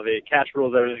 Say la vie. Cash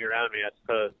rules everything around me, I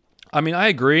suppose. I mean, I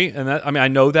agree, and I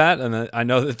know that, and I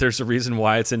know that there's a reason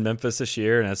why it's in Memphis this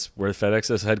year, and that's where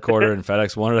FedEx is headquartered, and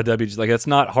FedEx wanted a WG. Like, it's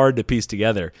not hard to piece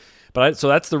together. But so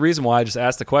that's the reason why I just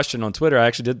asked the question on Twitter. I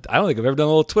don't think I've ever done a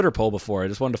little Twitter poll before. I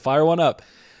just wanted to fire one up.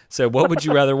 So, what would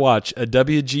you rather watch, a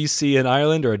WGC in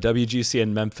Ireland or a WGC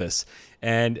in Memphis?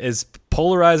 And as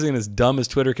polarizing and as dumb as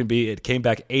Twitter can be, it came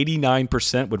back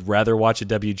 89% would rather watch a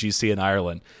WGC in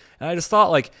Ireland. And I just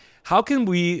thought, like, how can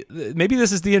we, maybe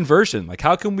this is the inversion, like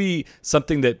how can we,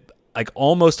 something that like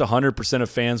almost 100% of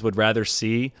fans would rather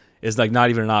see is like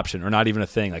not even an option or not even a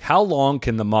thing. Like, how long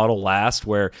can the model last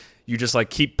where you just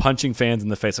like keep punching fans in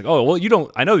the face? Like, oh,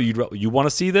 well, I know you want to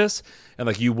see this and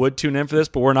like you would tune in for this,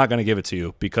 but we're not going to give it to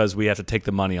you because we have to take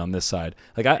the money on this side.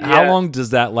 Like, how long does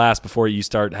that last before you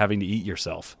start having to eat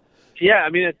yourself? Yeah.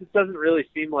 I mean, it just doesn't really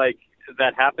seem like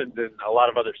that happens in a lot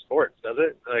of other sports, does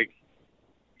it? Like,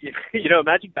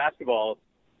 imagine basketball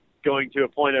going to a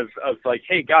point of like,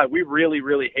 hey, God, we really,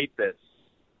 really hate this.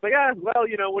 Like, well, what are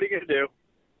you going to do?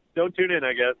 Don't tune in,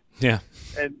 I guess. Yeah.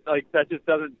 And, like, that just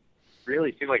doesn't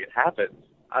really seem like it happens.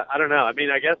 I don't know. I mean,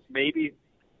 I guess maybe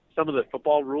some of the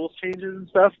football rules changes and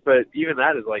stuff, but even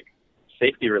that is, like,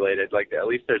 safety related. Like, at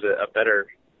least there's a better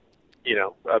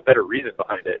reason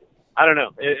behind it. I don't know.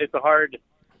 It's a hard,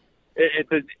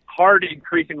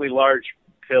 increasingly large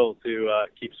pill to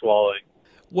keep swallowing.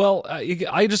 Well,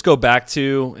 I just go back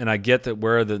to, and I get that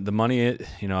where the money,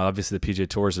 obviously the PGA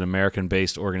Tour is an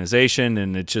American-based organization,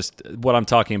 and it's just, what I'm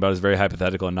talking about is very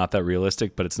hypothetical and not that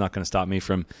realistic, but it's not going to stop me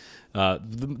from,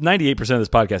 98% of this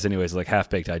podcast anyways, like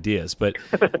half-baked ideas. But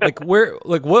I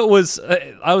was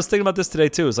thinking about this today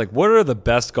too, is like, what are the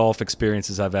best golf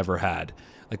experiences I've ever had?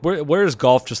 Like, where is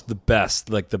golf just the best?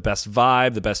 Like, the best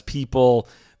vibe, the best people,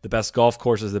 the best golf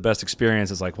courses, the best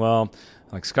experiences? Like, well,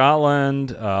 like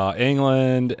Scotland,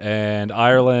 England, and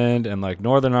Ireland, and like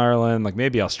Northern Ireland, like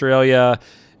maybe Australia,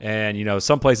 and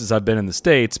some places I've been in the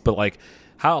States. But like,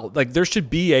 there should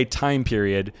be a time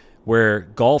period where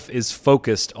golf is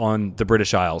focused on the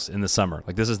British Isles in the summer.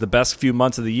 Like, this is the best few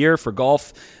months of the year for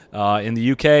golf in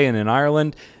the UK and in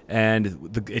Ireland,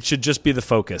 and it should just be the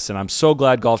focus. And I'm so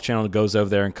glad Golf Channel goes over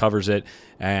there and covers it.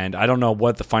 And I don't know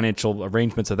what the financial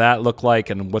arrangements of that look like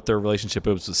and what their relationship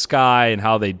is with Sky and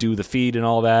how they do the feed and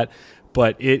all that.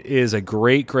 But it is a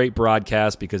great, great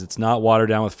broadcast because it's not watered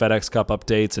down with FedEx Cup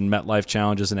updates and MetLife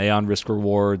challenges and Aon Risk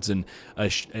Rewards. And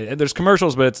there's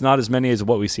commercials, but it's not as many as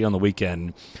what we see on the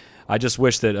weekend. I just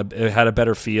wish that it had a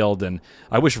better field, and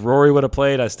I wish Rory would have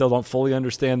played. I still don't fully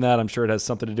understand that. I'm sure it has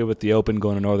something to do with the Open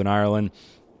going to Northern Ireland.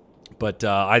 But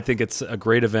I think it's a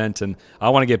great event, and I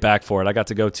want to get back for it. I got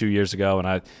to go 2 years ago,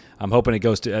 and I'm hoping it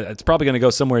goes to – it's probably going to go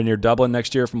somewhere near Dublin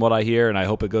next year from what I hear, and I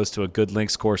hope it goes to a good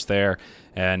links course there.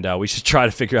 And we should try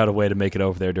to figure out a way to make it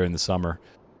over there during the summer.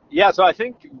 Yeah, so I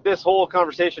think this whole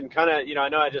conversation kind of – I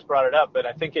know I just brought it up, but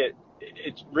I think it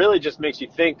really just makes you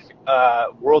think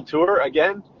World Tour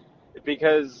again,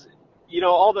 because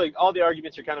all the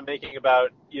arguments you're kind of making about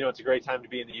it's a great time to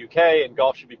be in the UK and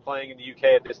golf should be playing in the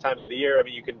UK at this time of the year. I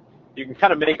mean, you can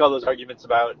kind of make all those arguments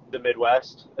about the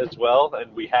Midwest as well,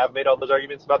 and we have made all those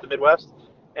arguments about the Midwest.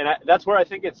 And that's where I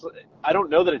think I don't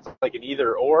know that it's like an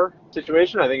either or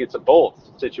situation. I think it's a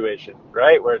both situation,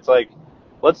 right? Where it's like,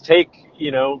 let's take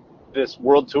this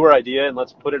World Tour idea and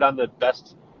let's put it on the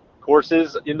best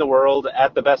courses in the world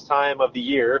at the best time of the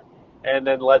year, and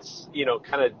then let's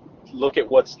kind of look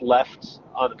at what's left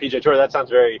on the PGA Tour. That sounds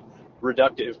very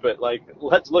reductive, but like,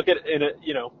 let's look at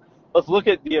let's look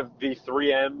at the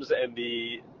 3Ms and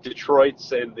the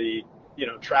Detroits and the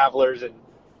Travelers and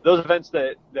those events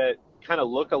that kind of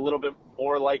look a little bit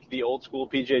more like the old school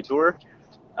PGA Tour.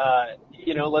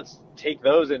 Let's take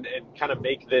those and kind of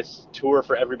make this tour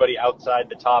for everybody outside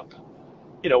the top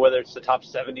whether it's the top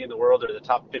 70 in the world or the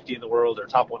top 50 in the world or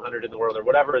top 100 in the world or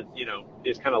whatever,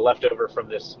 is kind of left over from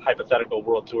this hypothetical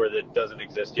world tour that doesn't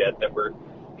exist yet, that we're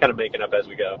kind of making up as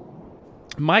we go.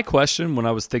 My question when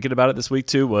I was thinking about it this week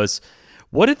too was,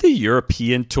 what did the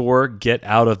European Tour get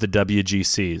out of the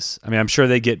WGCs? I mean, I'm sure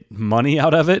they get money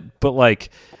out of it, but like,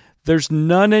 there's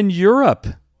none in Europe.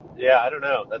 Yeah, I don't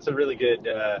know. That's a really good,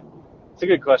 it's a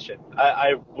good question.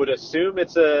 I would assume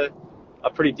it's a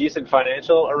pretty decent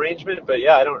financial arrangement, but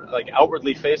yeah, I don't, like,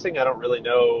 outwardly facing, I don't really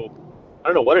know. I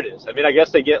don't know what it is. I mean, I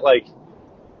guess they get, like,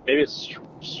 maybe it's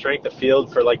strength of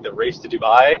field for, like, the Race to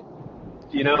Dubai,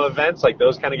 events. Like,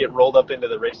 those kind of get rolled up into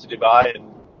the Race to Dubai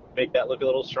and make that look a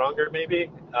little stronger,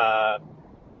 maybe.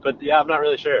 But yeah, I'm not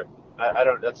really sure. I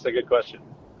don't. That's a good question.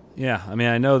 Yeah, I mean,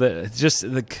 I know that it's just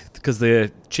because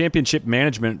the championship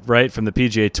management, right, from the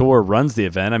PGA Tour runs the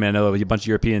event. I mean, I know a bunch of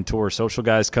European Tour social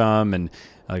guys come, and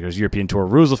like there's European Tour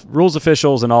rules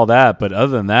officials and all that. But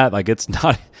other than that, like it's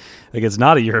not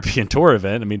a European Tour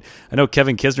event. I mean, I know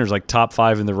Kevin Kisner's like top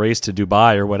 5 in the Race to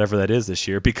Dubai or whatever that is this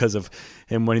year because of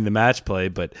him winning the match play.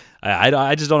 But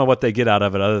I just don't know what they get out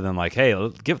of it other than like, hey,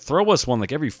 throw us one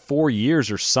like every 4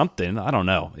 years or something. I don't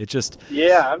know. It just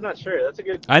I'm not sure. That's a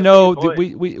good. I know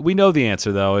we know the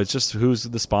answer though. It's just who's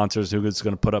the sponsors, who's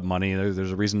going to put up money.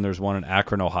 There's a reason there's one in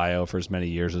Akron, Ohio, for as many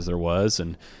years as there was,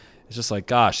 and it's just like,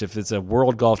 gosh, if it's a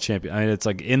world golf champion, I mean, it's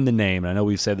like in the name. And I know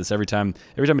we've said this every time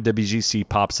a WGC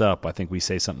pops up, I think we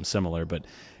say something similar, but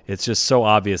it's just so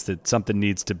obvious that something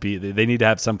needs to be, they need to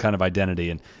have some kind of identity.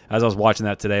 And as I was watching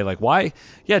that today, like why?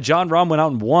 Yeah, John Rahm went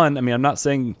out and won. I mean, I'm not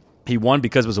saying he won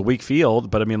because it was a weak field,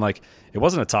 but I mean, like, it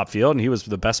wasn't a top field, and he was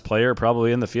the best player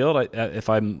probably in the field. I don't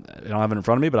have it in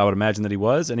front of me, but I would imagine that he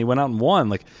was, and he went out and won.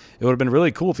 Like, it would have been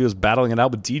really cool if he was battling it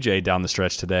out with DJ down the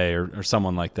stretch today, or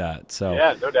someone like that. So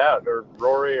yeah, no doubt, or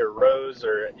Rory or Rose,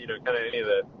 or kind of any of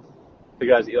the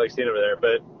guys that you like seeing over there.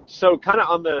 But so kind of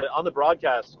on the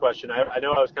broadcast question, I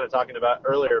know I was kind of talking about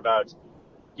earlier about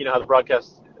how the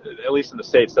broadcast, at least in the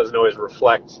States, doesn't always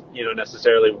reflect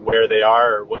necessarily where they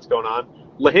are or what's going on.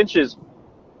 La Hinch is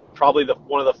probably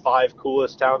one of the 5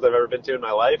 coolest towns I've ever been to in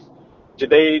my life. Did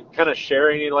they kind of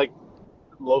share any like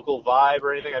local vibe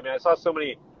or anything? I mean, I saw some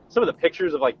of the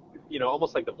pictures of like,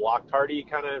 almost like the block party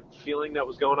kind of feeling that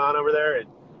was going on over there. And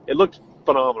it looked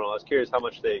phenomenal. I was curious how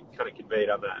much they kind of conveyed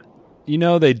on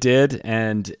that. They did.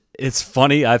 And it's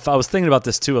funny. I was thinking about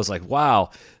this too. I was like,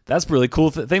 wow, that's a really cool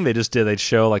thing they just did. They'd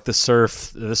show like the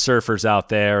surfers out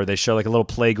there. They show like a little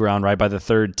playground right by the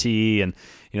 3rd tee. And,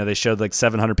 they showed like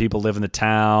 700 people live in the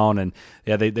town, and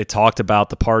yeah, they talked about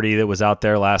the party that was out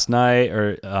there last night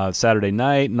or Saturday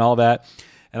night and all that.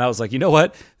 And I was like, you know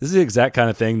what? This is the exact kind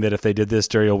of thing that if they did this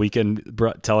during a weekend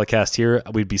telecast here,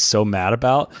 we'd be so mad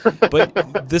about.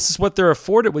 But this is what they're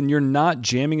afforded when you're not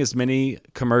jamming as many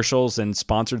commercials and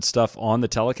sponsored stuff on the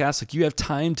telecast. Like, you have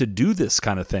time to do this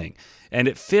kind of thing, and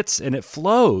it fits and it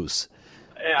flows.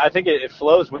 I think it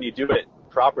flows when you do it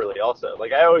properly also.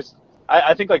 Like,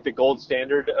 I think like the gold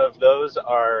standard of those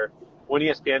are when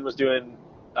ESPN was doing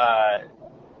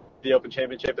the Open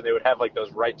Championship, and they would have like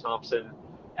those Wright Thompson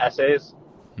essays.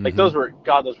 Like those were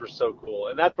so cool.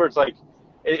 And that's where it's like,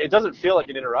 it doesn't feel like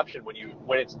an interruption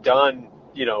when it's done,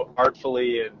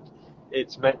 artfully, and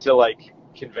it's meant to like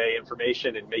convey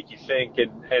information and make you think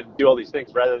and do all these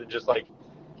things, rather than just like,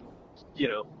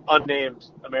 unnamed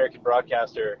American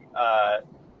broadcaster,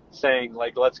 saying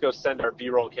like, let's go send our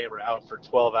B-roll camera out for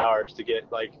 12 hours to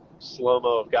get like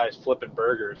slow-mo of guys flipping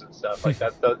burgers and stuff. Like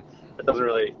that doesn't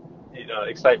really,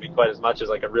 excite me quite as much as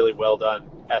like a really well done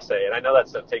essay. And I know that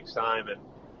stuff takes time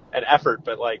and effort,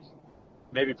 but like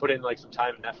maybe put in like some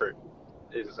time and effort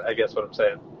is, I guess, what I'm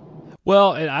saying.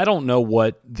 Well, and I don't know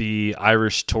what the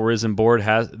Irish Tourism Board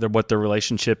has, what their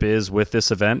relationship is with this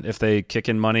event, if they kick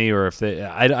in money or if they,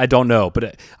 I don't know,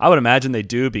 but I would imagine they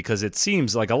do, because it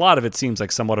seems like a lot of it seems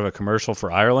like somewhat of a commercial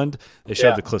for Ireland. They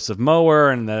showed the Cliffs of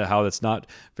Moher and how it's not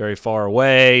very far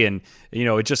away, and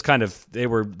it just kind of they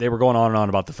were going on and on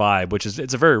about the vibe, which is,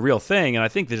 it's a very real thing, and I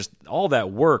think that just all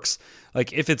that works.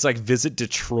 Like if it's like Visit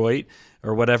Detroit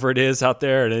or whatever it is out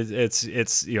there, and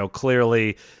it's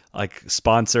clearly like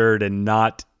sponsored and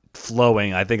not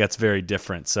flowing, I think that's very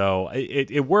different. So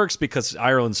it works because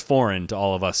Ireland's foreign to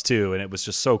all of us too, and it was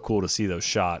just so cool to see those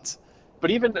shots.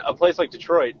 But even a place like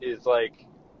Detroit is like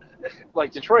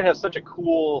Detroit has such a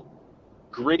cool,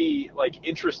 gritty, like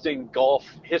interesting golf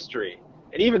history.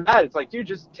 And even that, it's like, dude,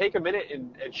 just take a minute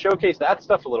and showcase that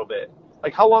stuff a little bit.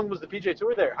 Like, how long was the PGA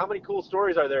Tour there? How many cool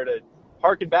stories are there to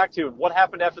harken back to? And what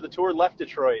happened after the tour left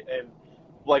Detroit? And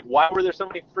like, why were there so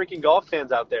many freaking golf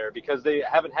fans out there? Because they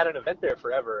haven't had an event there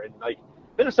forever. And like,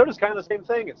 Minnesota's kind of the same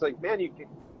thing. It's like, man,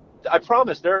 I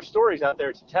promise there are stories out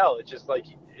there to tell. It's just like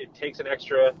it takes an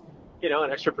extra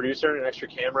producer and an extra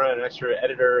camera and an extra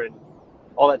editor and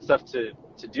all that stuff to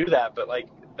do that. But like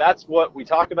that's what we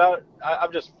talk about.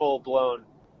 I'm just full blown,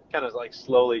 kind of like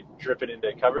slowly dripping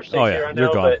into coverage stage here. I know,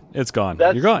 you're gone. It's gone.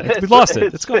 You're gone. We lost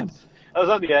it. It's gone. I was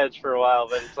on the edge for a while,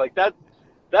 but it's like that.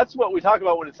 That's what we talk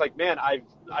about when it's like, man, I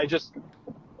just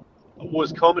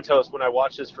was comatose when I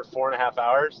watched this for 4.5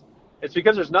 hours. It's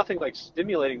because there's nothing like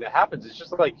stimulating that happens. It's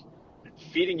just like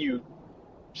feeding you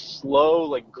slow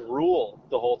like gruel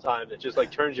the whole time that just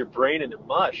like turns your brain into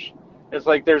mush. It's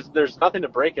like there's nothing to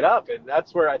break it up, and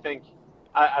that's where I think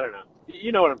I don't know.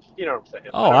 You know what I'm saying?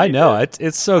 Oh, I know.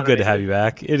 It's so good to have you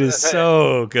back. It is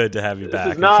so good to have you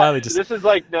back. This is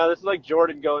like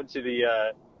Jordan going to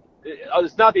the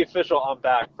it's not the official I'm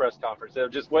back press conference. It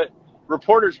was just what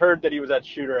reporters heard that he was at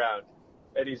shoot around,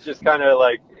 and he's just kind of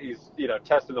like he's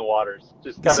testing the waters.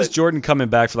 This is Jordan coming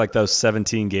back for like those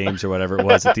 17 games or whatever it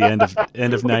was at the end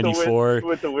of '94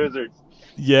 with the Wizards.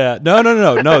 Yeah, no.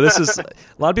 This is a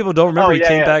lot of people don't remember. He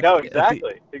came back. No,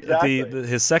 exactly.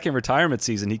 His second retirement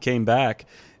season. He came back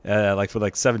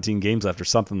for 17 games left or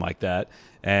something like that,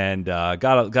 and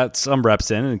got some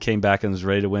reps in and came back and was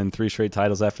ready to win 3 straight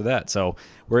titles after that. So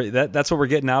that's what we're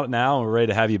getting out now, and we're ready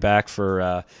to have you back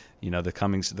for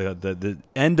the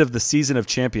end of the season of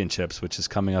championships, which is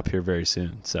coming up here very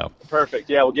soon. So perfect.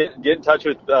 Yeah, we'll get in touch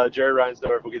with Jerry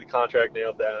Reinsdorf. We'll get the contract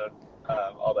nailed down.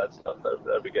 All that stuff.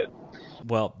 That'd be good.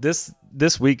 Well, this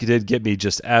week did get me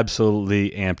just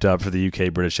absolutely amped up for the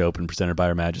UK British Open presented by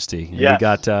Her Majesty. Yes, we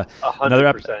got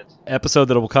another episode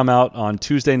that will come out on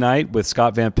Tuesday night with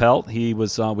Scott Van Pelt. He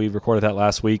was we recorded that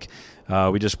last week.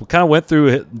 We just kind of went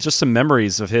through just some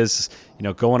memories of his,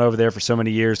 going over there for so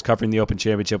many years, covering the Open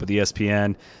Championship with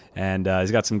ESPN, and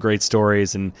he's got some great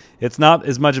stories. And it's not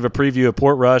as much of a preview of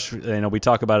Portrush. We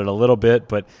talk about it a little bit,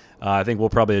 but I think we'll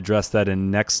probably address that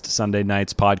in next Sunday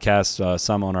night's podcast,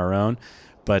 some on our own.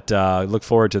 But look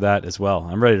forward to that as well.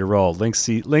 I'm ready to roll. Links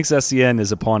SCN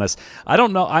is upon us. I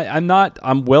don't know.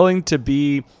 I'm willing to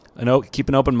be. Keep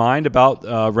an open mind about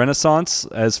Renaissance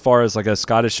as far as like a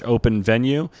Scottish Open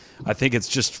venue. I think it's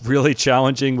just really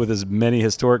challenging with as many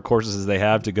historic courses as they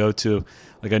have to go to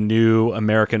like a new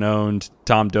American-owned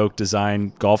Tom Doak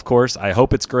design golf course. I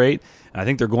hope it's great. And I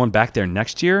think they're going back there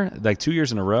next year, like 2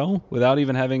 years in a row, without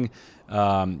even having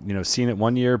seen it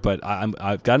one year. But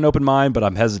I've got an open mind, but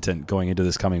I'm hesitant going into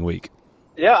this coming week.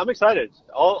 Yeah, I'm excited.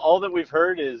 All that we've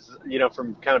heard is,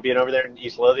 from kind of being over there in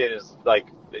East Lothian is like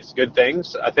it's good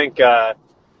things. I think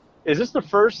is this the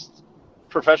first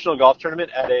professional golf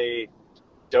tournament at a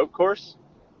Doak course?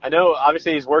 I know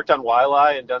obviously he's worked on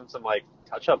Wailea and done some like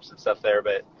touch-ups and stuff there,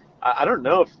 but I don't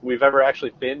know if we've ever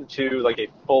actually been to like a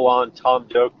full-on Tom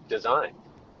Doak design.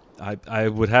 I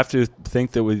would have to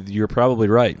think that you're probably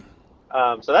right.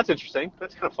 So that's interesting.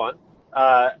 That's kind of fun.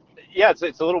 Yeah, it's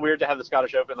a little weird to have the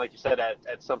Scottish Open, like you said,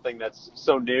 at something that's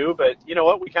so new. But you know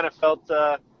what? We kind of felt,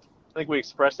 I think we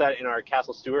expressed that in our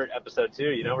Castle Stewart episode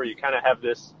too, where you kind of have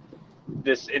this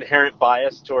inherent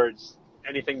bias towards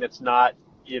anything that's not,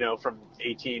 from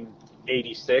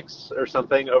 1886 or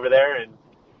something over there. And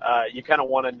you kind of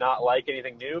want to not like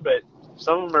anything new, but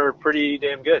some of them are pretty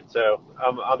damn good. So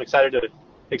I'm excited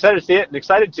to see it and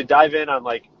excited to dive in on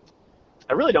like,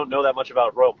 I really don't know that much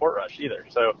about Royal Portrush either.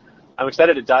 So I'm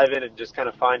excited to dive in and just kind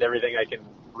of find everything I can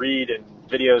read and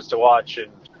videos to watch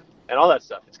and all that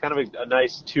stuff. It's kind of a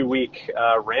nice 2-week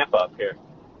ramp up here.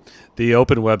 The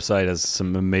Open website has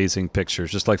some amazing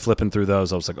pictures. Just like flipping through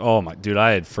those, I was like, oh my dude,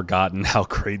 I had forgotten how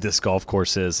great this golf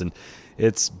course is. And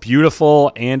it's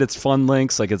beautiful and it's fun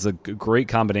links. Like it's a great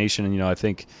combination. And, I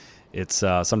think it's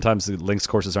sometimes the links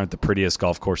courses aren't the prettiest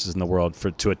golf courses in the world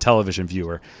to a television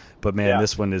viewer. But, man,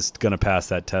 This one is going to pass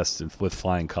that test with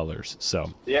flying colors.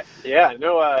 So Yeah. I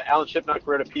know Alan Shipnuck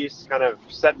wrote a piece kind of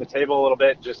setting the table a little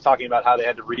bit, just talking about how they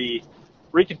had to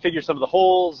reconfigure some of the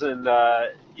holes and,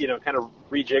 kind of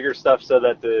rejigger stuff so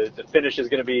that the finish is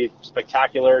going to be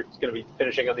spectacular. It's going to be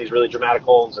finishing on these really dramatic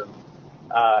holes. And,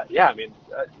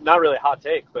 not really a hot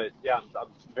take, but, yeah, I'm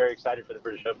very excited for the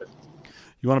British Open.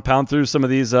 You want to pound through some of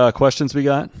these questions we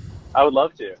got? I would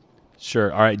love to.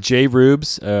 Sure. All right. Jay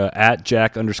Rubes, at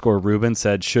Jack_Rubin,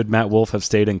 said, should Matt Wolff have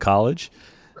stayed in college?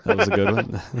 That was a good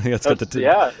one. I think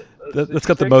that's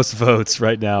got the most votes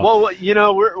right now. Well,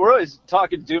 we're always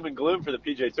talking doom and gloom for the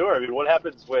PGA Tour. I mean, what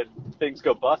happens when things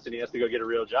go bust and he has to go get a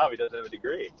real job? He doesn't have a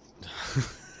degree.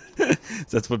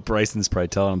 That's what Bryson's probably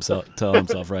telling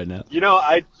himself right now.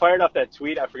 I fired off that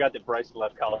tweet. I forgot that Bryson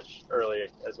left college early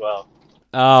as well.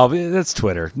 Oh, that's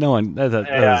Twitter. No one. That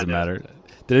doesn't matter.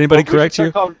 Did anybody correct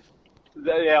you?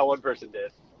 Yeah, one person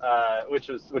did, which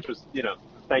was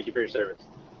thank you for your service.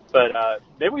 But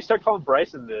maybe we start calling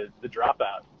Bryson the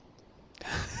dropout.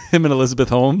 Him and Elizabeth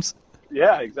Holmes.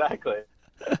 Yeah, exactly.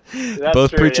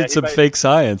 Both preaching some fake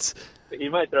science. He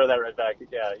might throw that right back.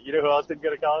 Yeah. You know who else didn't go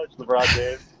to college?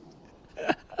 LeBron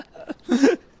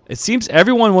James. It seems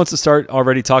everyone wants to start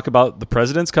already talk about the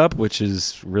President's Cup, which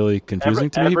is really confusing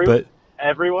to me. But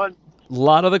everyone? A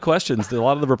lot of the questions, a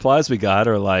lot of the replies we got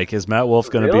are like, is Matt Wolff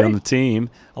going to be on the team?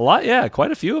 A lot, yeah,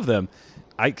 quite a few of them.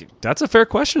 That's a fair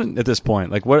question at this point.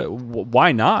 Like,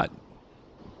 why not?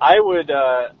 I would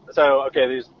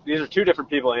these are two different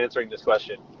people answering this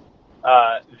question.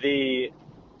 The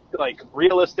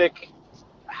realistic,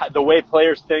 the way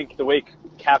players think, the way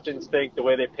captains think, the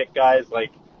way they pick guys,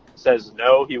 says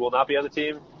no, he will not be on the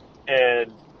team.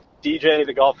 And DJ,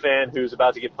 the golf fan who's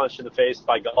about to get punched in the face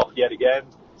by golf yet again,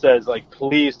 says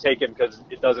please take him because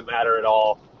it doesn't matter at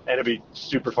all and it'd be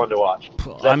super fun to watch.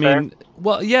 I mean, fair?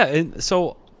 Well, yeah. And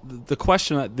so the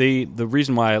question, the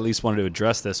reason why I at least wanted to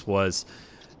address this was,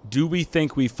 do we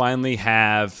think we finally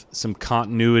have some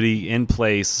continuity in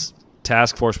place,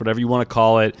 task force, whatever you want to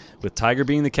call it, with Tiger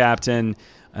being the captain?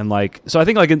 And so I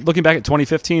think looking back at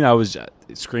 2015, I was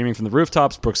screaming from the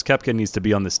rooftops, Brooks Koepka needs to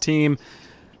be on this team.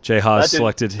 Jay Haas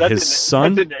selected his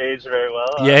son. That didn't age very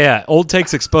well. Yeah. Old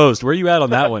takes exposed. Where are you at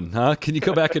on that one? Huh? Can you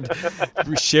go back and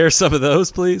share some of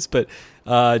those, please? But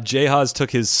Jay Haas took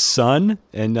his son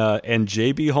and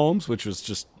JB Holmes, which was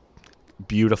just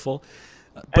beautiful.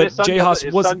 But Jay Haas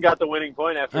his son got the winning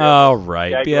point after. Oh,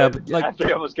 right. After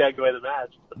he almost gagged away the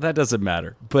match. That doesn't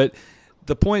matter. But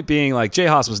the point being, Jay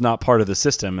Haas was not part of the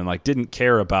system and didn't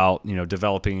care about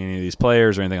developing any of these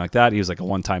players or anything like that. He was a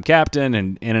one-time captain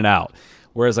and in and out.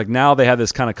 Whereas now they have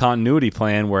this kind of continuity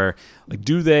plan where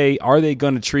are they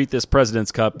going to treat this President's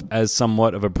Cup as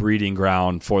somewhat of a breeding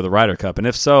ground for the Ryder Cup? And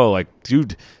if so,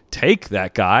 dude, take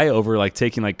that guy over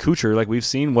taking Kuchar. We've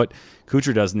seen what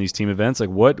Kuchar does in these team events.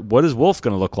 What is Wolff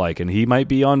going to look like? And he might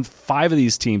be on 5 of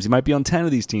these teams. He might be on 10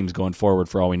 of these teams going forward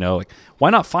for all we know. Why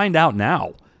not find out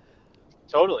now?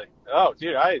 Totally. Oh,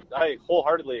 dude, I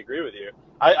wholeheartedly agree with you.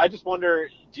 I just wonder,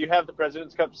 do you have the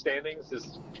President's Cup standings? This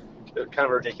is kind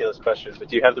of a ridiculous question, but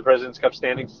do you have the President's Cup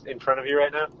standings in front of you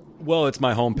right now? Well, it's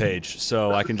my homepage,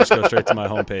 so I can just go straight to my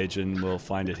homepage and we'll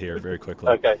find it here very quickly.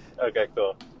 Okay,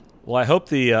 cool. Well, I hope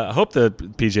the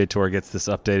PGA Tour gets this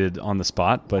updated on the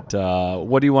spot, but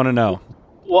what do you want to know?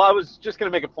 Well, I was just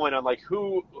going to make a point on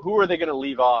who are they going to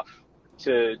leave off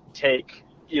to take,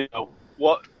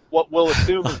 what we'll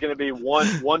assume is going to be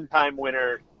one-time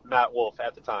winner Matt Wolff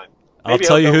at the time. I'll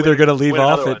tell you who they're going to leave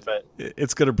off.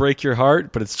 It's going to break your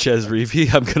heart, but it's Ches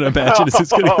Reavie. I'm going to imagine it's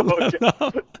going to get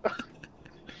off.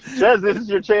 Ches, this is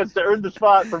your chance to earn the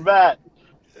spot for Matt.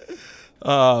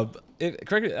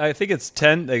 Correct. I think it's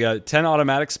 10. They got 10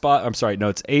 automatic spots. I'm sorry. No,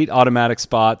 it's 8 automatic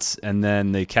spots, and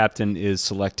then the captain is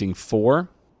selecting 4.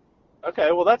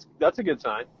 Okay, well, that's a good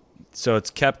sign. So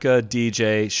it's Koepka,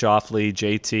 DJ, Schauffele,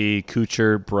 JT,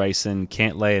 Kuchar, Bryson,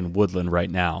 Cantlay, and Woodland right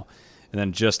now. And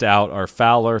then just out are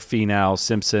Fowler, Finau,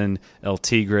 Simpson, El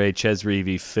Tigre, Ches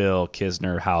Reavie, Phil,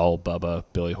 Kisner, Howell, Bubba,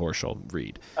 Billy Horschel,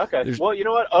 Reed. Okay. Well, you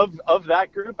know what? Of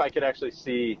that group, I could actually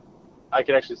see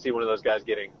one of those guys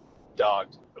getting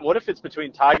dogged. What if it's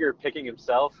between Tiger picking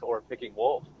himself or picking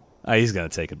Wolff? He's going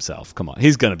to take himself. Come on.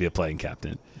 He's going to be a playing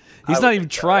captain. He's not even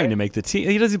trying to make the team.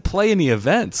 He doesn't play any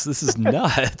events. This is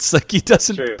nuts. He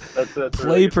doesn't that's play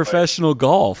really professional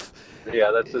golf.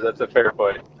 Yeah, that's a fair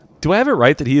point. Do I have it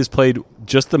right that he has played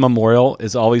just the Memorial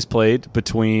is all he's played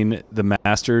between the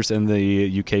Masters and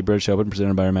the UK British Open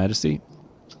presented by Her Majesty?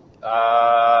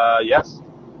 Yes,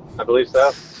 I believe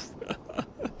so.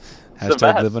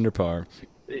 Hashtag live under par.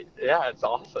 Yeah, it's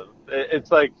awesome.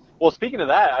 It's well, speaking of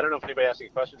that, I don't know if anybody asked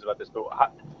any questions about this, but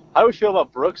how do we feel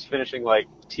about Brooks finishing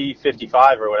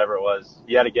T55 or whatever it was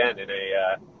yet again in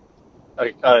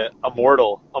a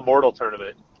mortal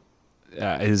tournament?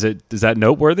 Is that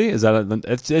noteworthy? Is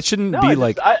that it shouldn't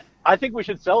be I think we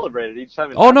should celebrate it each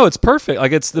time. No, it's perfect.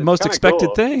 It's the most expected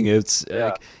thing. It's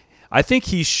I think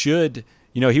he should.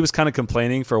 He was kind of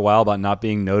complaining for a while about not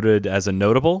being noted as a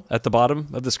notable at the bottom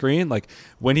of the screen.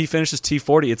 When he finishes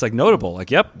T40, it's notable.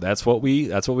 Yep, that's what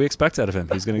we expect out of him.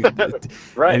 He's going to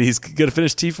right. And he's going to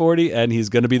finish T40, and he's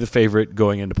going to be the favorite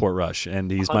going into Portrush.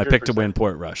 And he's 100%. My pick to win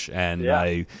Portrush. And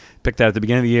I picked that at the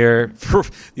beginning of the year.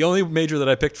 The only major that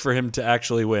I picked for him to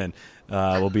actually win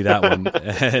will be that one.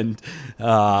 And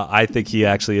I think he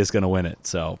actually is going to win it.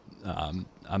 So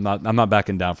I'm not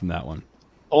backing down from that one.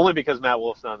 Only because Matt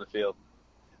Wolff's not on the field.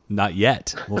 Not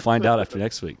yet. We'll find out after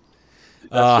next week.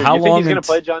 How long? He's going to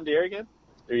play John Deere again?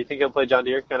 Or you think he'll play John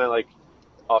Deere kind of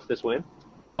off this win?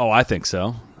 Oh, I think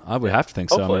so. I would have to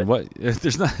think Hopefully. so. I mean,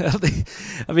 there's not.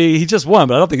 I mean, he just won,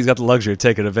 but I don't think he's got the luxury of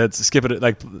taking events, skipping it,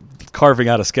 like carving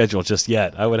out a schedule just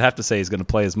yet. I would have to say he's going to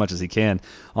play as much as he can.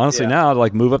 Honestly, now to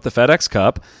like move up the FedEx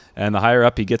Cup, and the higher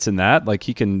up he gets in that, like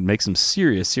he can make some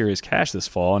serious cash this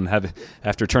fall, and have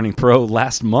after turning pro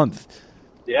last month.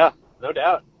 Yeah, no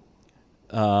doubt.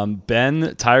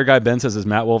 Tire Guy Ben says, is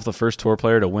Matt Wolff the first tour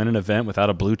player to win an event without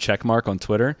a blue check mark on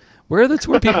Twitter? Where are the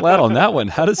tour people at on that one?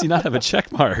 How does he not have a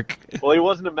check mark? Well, he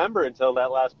wasn't a member until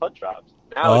that last putt dropped.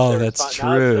 Now that's true.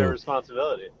 Now it's their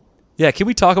responsibility. Yeah, can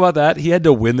we talk about that? He had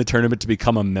to win the tournament to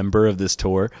become a member of this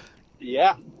tour.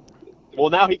 Yeah. Well,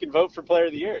 now he can vote for Player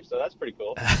of the Year, so that's pretty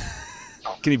cool.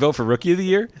 Can he vote for Rookie of the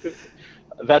Year?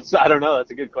 I don't know.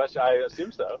 That's a good question. I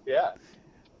assume so. Yeah.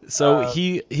 So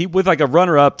he with like a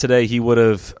runner-up today, he would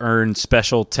have earned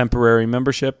special temporary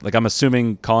membership. Like I'm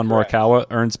assuming Colin Morikawa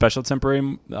earned special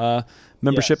temporary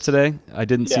membership today. I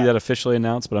didn't see that officially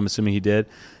announced, but I'm assuming he did,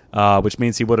 which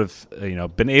means he would have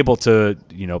been able to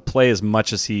play as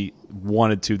much as he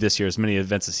wanted to this year, as many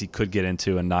events as he could get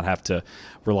into, and not have to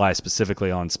rely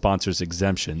specifically on sponsors'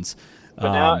 exemptions.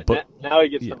 But now he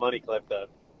gets the money clipped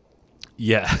up.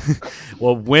 Yeah.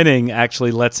 Well, winning actually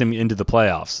lets him into the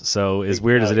playoffs. So as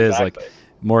weird as it is, like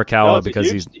Morikawa, because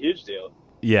he's huge deal.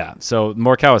 Yeah. So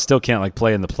Morikawa still can't like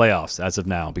play in the playoffs as of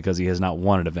now because he has not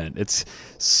won an event. It's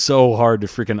so hard to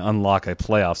freaking unlock a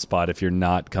playoff spot if you're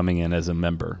not coming in as a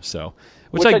member. So,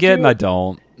 which I get and I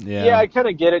don't. Yeah. Yeah, I kind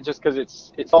of get it just because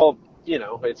it's all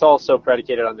it's all so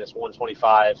predicated on this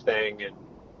 125 thing, and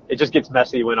it just gets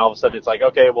messy when all of a sudden it's like,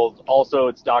 okay, well, also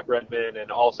it's Doc Redman,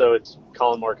 and also it's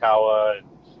Colin Morikawa, and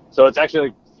so it's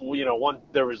actually like,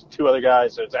 there was two other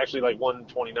guys, so it's actually like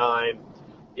 129.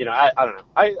 I don't know.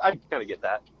 I kind of get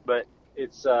that, but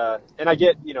it's and I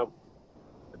get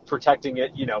protecting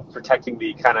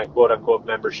the kind of quote unquote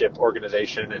membership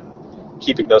organization and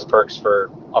keeping those perks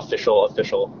for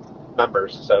official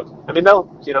members. So I mean,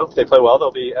 if they play well,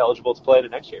 they'll be eligible to play in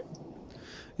it next year.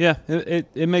 Yeah,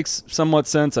 it makes somewhat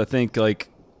sense. I think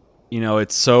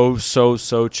it's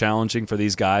so challenging for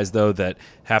these guys though that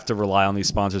have to rely on these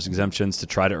sponsors exemptions to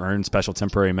try to earn special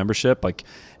temporary membership. Like,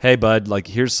 hey bud, like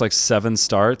here's like 7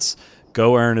 starts.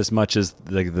 Go earn as much as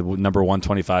the number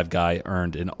 125 guy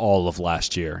earned in all of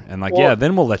last year, and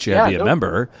then we'll let you be a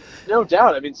member. No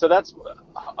doubt. I mean, so that's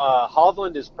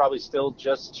Hovland is probably still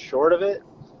just short of it,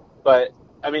 but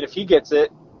I mean, if he gets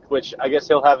it, which I guess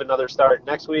he'll have another start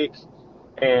next week.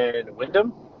 And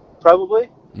Wyndham,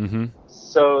 probably. Mm-hmm.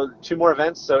 So 2 more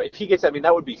events. So if he gets, I mean,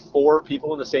 that would be 4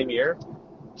 people in the same year.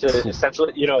 To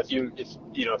essentially, if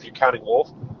you're counting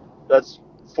Wolff, that's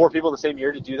 4 people in the same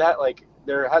year to do that. Like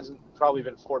there hasn't probably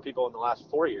been 4 people in the last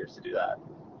 4 years to do that.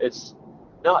 It's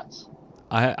nuts.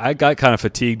 I got kind of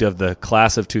fatigued of the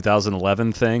class of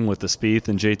 2011 thing with the Spieth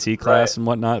and JT class and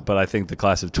whatnot, but I think the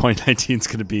class of 2019 is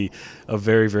going to be a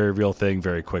very, very real thing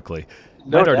very quickly.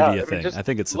 Might already be a thing. I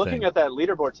think it's a thing. Looking at that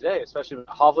leaderboard today, especially when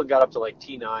Hovland got up to like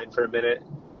T9 for a minute,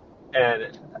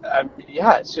 and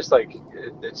it's just like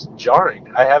it's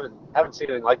jarring. I haven't seen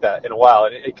anything like that in a while,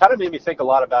 and it kind of made me think a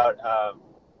lot about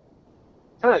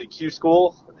kind of the Q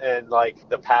school and like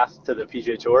the path to the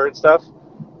PGA Tour and stuff.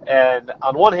 And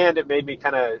on one hand, it made me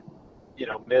kind of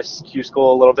miss Q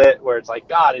school a little bit, where it's like,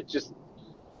 God, it just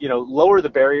lower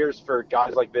the barriers for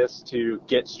guys like this to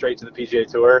get straight to the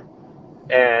PGA Tour.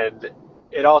 And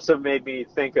it also made me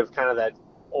think of kind of that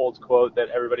old quote that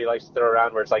everybody likes to throw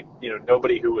around, where it's like,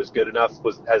 nobody who was good enough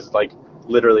has like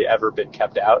literally ever been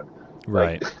kept out.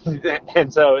 Right. Like,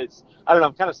 and so I don't know,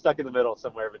 I'm kind of stuck in the middle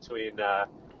somewhere between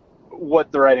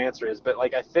what the right answer is. But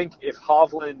like, I think if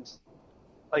Hovland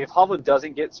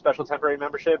doesn't get special temporary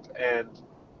membership and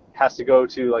has to go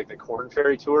to like the Korn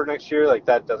Ferry Tour next year, like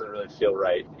that doesn't really feel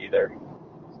right either,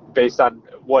 based on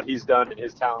what he's done and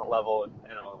his talent level and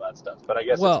all that stuff. But I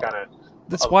guess it's kind of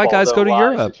that's why guys go to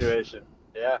Europe. Situation.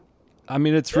 Yeah. I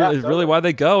mean, it's really why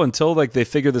they go until like they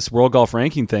figure this World Golf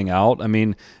Ranking thing out. I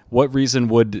mean, what reason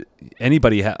would any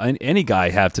guy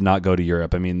have to not go to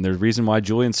Europe? I mean, there's a reason why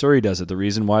Julian Surrey does it. The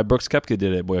reason why Brooks Koepka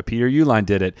did it. Why Peter Uihlein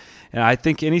did it. And I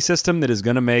think any system that is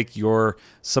going to make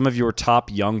some of your top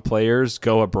young players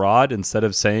go abroad instead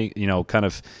of saying, kind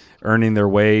of earning their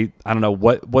way. I don't know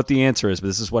what the answer is, but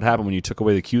this is what happened when you took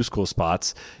away the Q school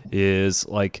spots. Is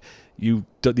like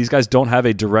these guys don't have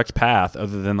a direct path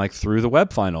other than like through the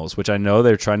web finals, which I know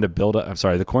they're trying to build up. I'm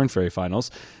sorry, the Korn Ferry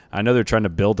finals. I know they're trying to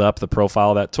build up the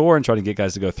profile of that tour and trying to get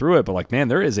guys to go through it. But like, man,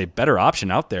 there is a better option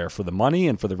out there for the money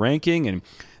and for the ranking. And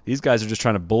these guys are just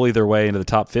trying to bully their way into the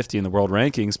top 50 in the world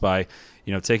rankings by,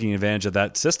 taking advantage of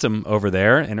that system over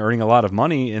there and earning a lot of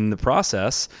money in the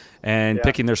process and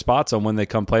picking their spots on when they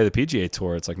come play the PGA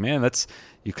Tour. It's like, man,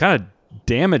 you kind of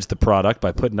damage the product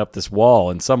by putting up this wall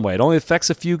in some way. It only affects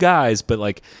a few guys, but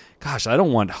like, gosh, I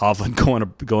don't want Hovland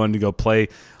going to go play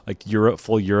like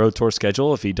full Euro Tour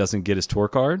schedule if he doesn't get his tour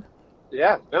card.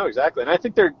 Yeah, no, exactly. And I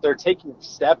think they're taking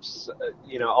steps,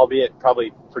 albeit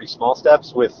probably pretty small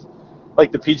steps with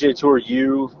like the PGA Tour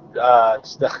U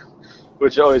stuff,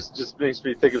 which always just makes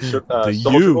me think of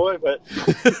Soulja Boy, but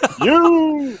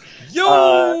you.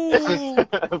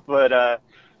 But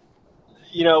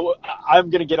I'm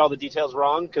going to get all the details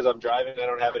wrong because I'm driving. I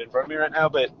don't have it in front of me right now.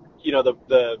 But,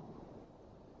 the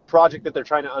project that they're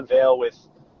trying to unveil with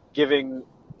giving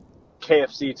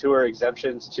KFC Tour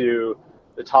exemptions to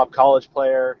the top college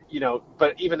player,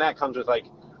 but even that comes with, like,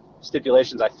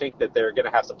 stipulations. I think that they're going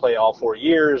to have to play all 4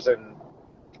 years and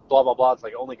blah, blah, blah. It's,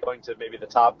 like, only going to maybe the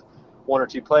top 1 or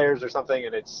 2 players or something.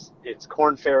 And it's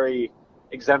Korn Ferry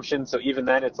exemption. So even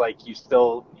then, it's like you're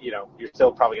still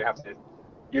probably going to have to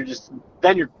 –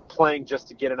 you're playing just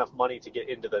to get enough money to get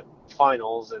into the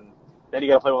finals, and then you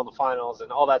got to play well in the finals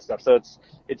and all that stuff. So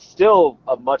it's still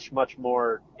a much, much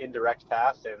more indirect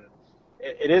path, and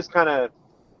it is kind of,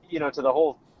 to the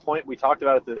whole point we talked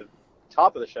about at the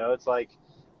top of the show. It's like,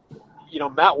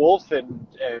 Matt Wolff and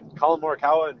Colin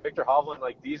Morikawa and Victor Hovland,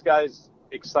 like these guys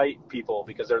excite people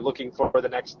because they're looking for the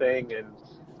next thing. And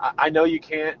I know you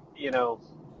can't,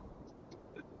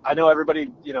 I know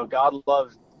everybody, God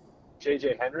loves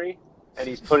JJ Henry, and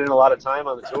he's put in a lot of time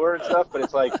on the tour and stuff, but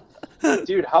it's like,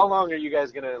 dude, how long are you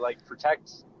guys going to like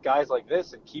protect guys like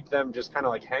this and keep them just kind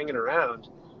of like hanging around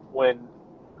when,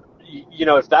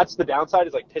 if that's the downside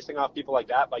is like pissing off people like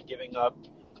that by giving up,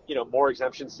 more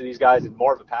exemptions to these guys and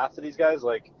more of a path to these guys,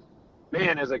 like,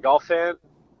 man, as a golf fan,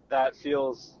 that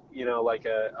feels, like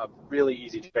a really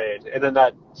easy trade. And then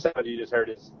that sound you just heard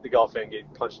is the golf fan getting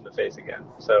punched in the face again.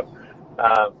 So,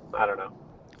 I don't know.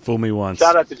 Fool me once.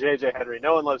 Shout out to JJ Henry.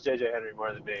 No one loves JJ Henry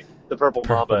more than me. The Purple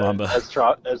Mamba. As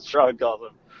Tron calls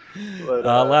him. But,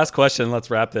 last question. Let's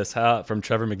wrap this. From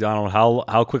Trevor McDonald.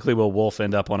 How quickly will Wolff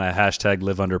end up on a hashtag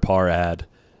live under par ad?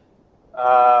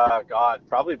 God,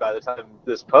 probably by the time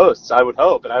this posts, I would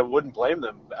hope, and I wouldn't blame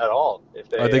them at all if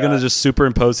they. Are they going to just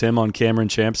superimpose him on Cameron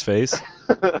Champ's face?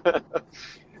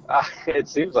 It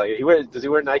seems like it. Does he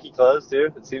wear Nike clothes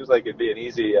too? It seems like it'd be an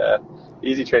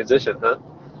easy transition, huh?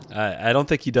 I don't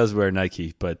think he does wear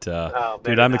Nike, but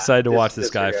dude, I'm excited to watch this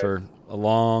guy for a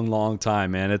long, long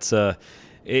time, man.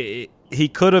 He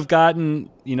could have gotten,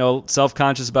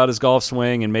 self-conscious about his golf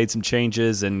swing and made some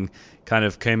changes and kind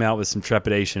of came out with some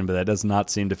trepidation, but that does not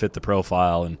seem to fit the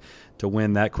profile. And to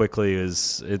win that quickly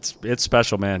it's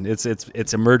special, man.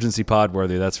 It's emergency pod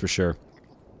worthy, that's for sure.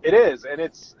 It is, and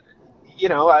it's,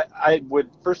 I would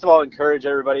first of all encourage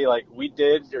everybody, like I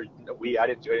didn't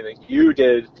do anything. You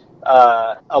did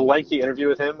a lengthy interview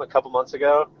with him a couple months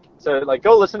ago. So like,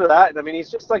 go listen to that. And I mean, he's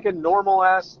just like a normal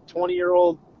ass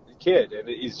 20-year-old kid, and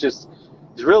he's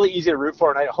really easy to root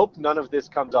for. And I hope none of this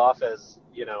comes off as,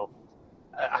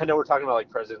 I know we're talking about like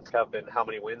President's Cup and how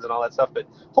many wins and all that stuff, but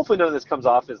hopefully none of this comes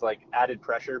off as like added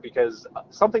pressure, because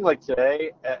something like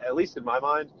today, at least in my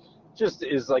mind, just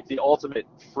is like the ultimate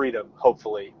freedom,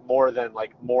 hopefully, more than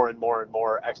like more and more and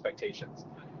more expectations.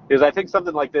 Because I think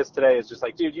something like this today is just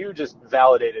like, dude, you just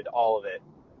validated all of it.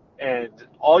 And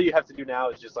all you have to do now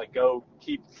is just like go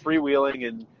keep freewheeling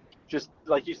and just,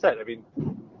 like you said, I mean,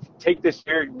 take this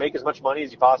year and make as much money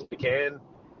as you possibly can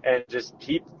and just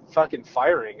keep fucking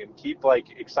firing and keep like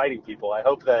exciting people. I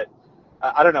hope that,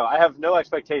 I don't know, I have no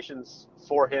expectations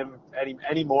for him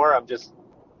anymore. I'm just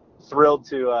thrilled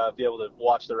to be able to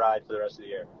watch the ride for the rest of the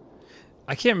year.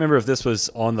 I can't remember if this was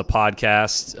on the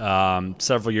podcast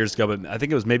several years ago, but I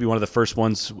think it was maybe one of the first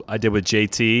ones I did with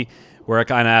JT, where I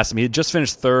kind of asked him. He had just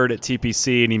finished third at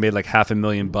TPC, and he made like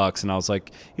 $500,000. And I was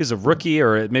like, he was a rookie,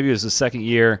 or maybe it was his second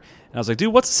year. And I was like,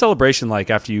 dude, what's the celebration like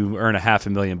after you earn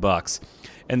 $500,000?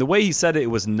 And the way he said it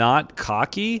was not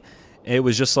cocky. It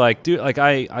was just like, dude, like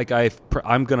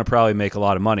I'm gonna probably make a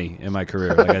lot of money in my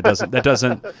career. Like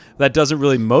that doesn't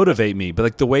really motivate me. But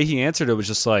like the way he answered it was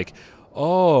just like,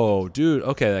 oh, dude,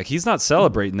 okay, like he's not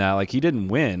celebrating that. Like he didn't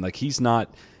win. Like he's not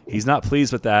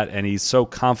pleased with that, and he's so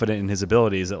confident in his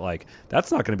abilities that like that's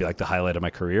not going to be like the highlight of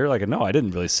my career. Like, no, I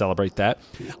didn't really celebrate that.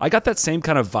 I got that same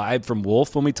kind of vibe from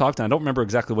Wolff when we talked, and I don't remember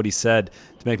exactly what he said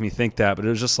to make me think that, but it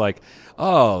was just like,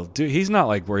 oh, dude, he's not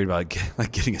like worried about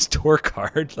getting his tour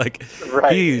card. Like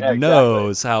right, he exactly.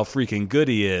 knows how freaking good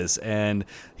he is, and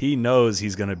he knows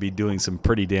he's going to be doing some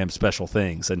pretty damn special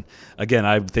things. And again,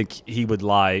 I think he would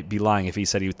be lying if he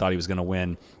said he thought he was going to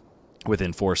win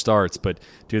within 4 starts. But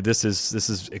dude, this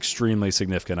is extremely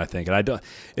significant, I think. And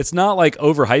it's not like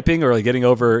overhyping or like getting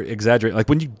over exaggerating. Like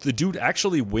when the dude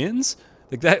actually wins,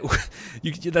 Like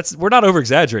that, we're not over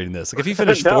exaggerating this. Like if he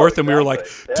finished fourth and we were like,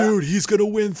 dude, he's gonna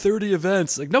win 30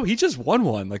 events. Like no, he just won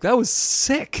one. Like that was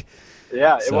sick.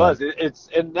 Yeah, it was.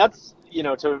 And that's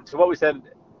to what we said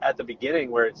at the beginning,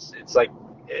 where it's like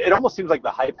it almost seems like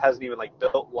the hype hasn't even like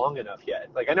built long enough yet.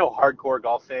 Like I know hardcore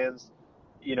golf fans,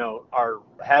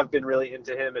 have been really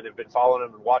into him and have been following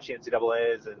him and watching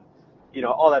NCAAs and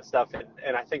all that stuff.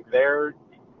 And I think they're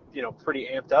pretty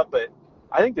amped up, but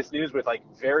I think this news with like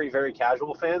very, very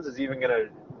casual fans is even going to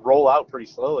roll out pretty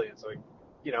slowly. And so,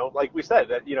 like we said,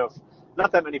 that,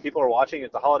 not that many people are watching.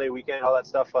 It's a holiday weekend, all that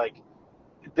stuff. Like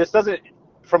this doesn't,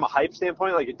 from a hype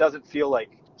standpoint, like it doesn't feel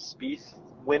like Spieth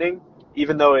winning,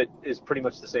 even though it is pretty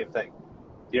much the same thing.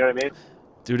 You know what I mean?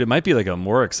 Dude, it might be like a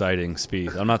more exciting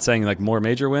Spieth. I'm not saying like more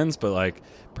major wins, but like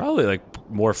probably like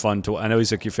more fun to. I know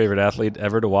he's like your favorite athlete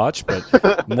ever to watch,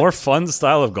 but more fun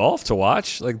style of golf to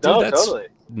watch. Like, dude, that's totally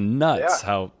nuts. Yeah.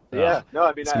 How? No,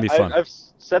 I mean, it's gonna be fun. I've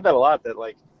said that a lot. That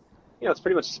like, it's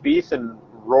pretty much Spieth and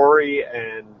Rory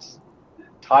and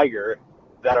Tiger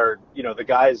that are the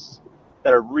guys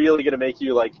that are really going to make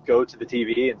you like go to the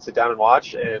TV and sit down and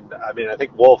watch. And I mean, I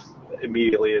think Wolff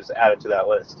immediately is added to that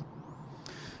list.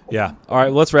 Yeah. All right.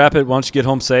 Well, let's wrap it. Why don't you get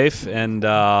home safe? And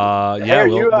are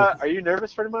you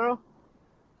nervous for tomorrow?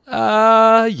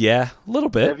 Yeah, a little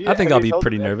bit. I think I'll be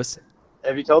pretty nervous.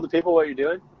 Have you told the people what you're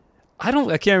doing? I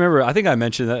can't remember. I think I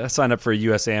mentioned that I signed up for a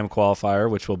USAM qualifier,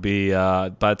 which will be by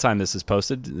the time this is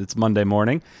posted, it's Monday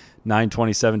morning,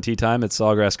 9:27 tee time at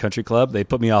Sawgrass Country Club. They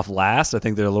put me off last. I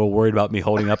think they're a little worried about me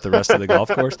holding up the rest of the golf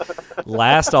course.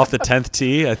 Last off the 10th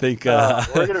tee, I think.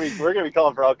 We're gonna be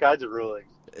calling for all kinds of rulings.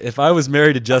 If I was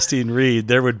married to Justine Reed,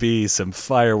 there would be some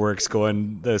fireworks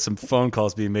going, some phone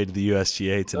calls being made to the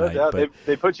USGA tonight. No doubt.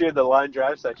 They put you in the line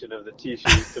drive section of the tee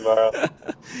sheet tomorrow.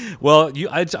 Well,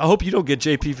 I hope you don't get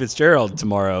JP Fitzgerald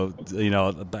tomorrow,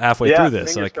 halfway through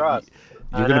this. Fingers crossed.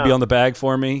 You're going to be on the bag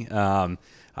for me. I've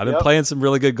been playing some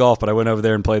really good golf, but I went over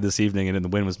there and played this evening, and then the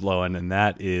wind was blowing, and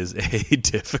that is a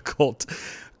difficult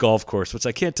golf course, which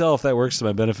I can't tell if that works to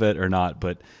my benefit or not,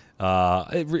 but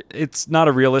it's not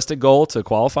a realistic goal to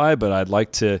qualify, but I'd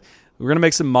like to. We're going to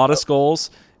make some modest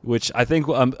goals, which I think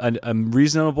a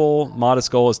reasonable, modest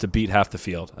goal is to beat half the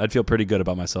field. I'd feel pretty good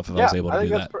about myself if I was able to do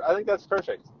that. I think that's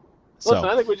perfect. Listen,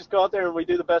 I think we just go out there and we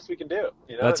do the best we can do.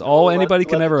 That's all anybody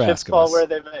can ever ask of us. Fall where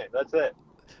they may. That's it.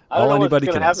 I don't know what's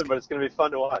going to happen, but it's going to be fun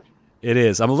to watch. It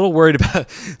is. I'm a little worried about.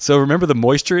 So remember the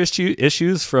moisture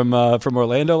issues from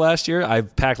Orlando last year?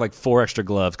 I've packed like 4 extra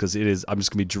gloves because I'm just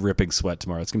gonna be dripping sweat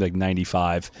tomorrow. It's gonna be like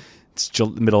 95. It's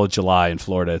middle of July in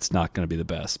Florida. It's not gonna be the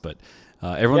best, but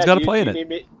everyone's got to play in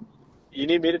it. You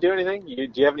need me to do anything? Do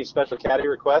you have any special caddy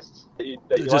requests that you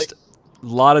just like? A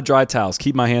lot of dry towels.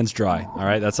 Keep my hands dry. All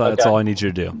right. That's all I need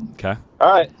you to do. Okay.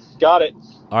 All right. Got it.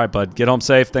 All right, bud. Get home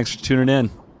safe. Thanks for tuning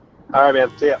in. All right,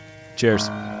 man. See ya.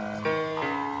 Cheers.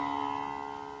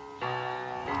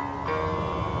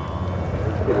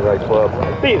 Be the right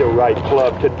club. Be the right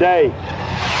club today.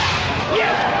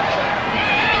 Yes!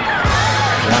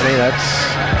 Johnny, that's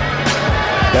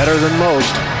better than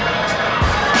most.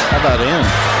 How about in?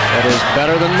 That is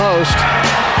better than most.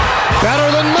 Better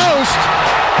than most!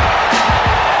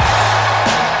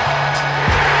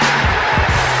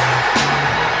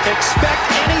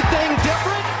 Expect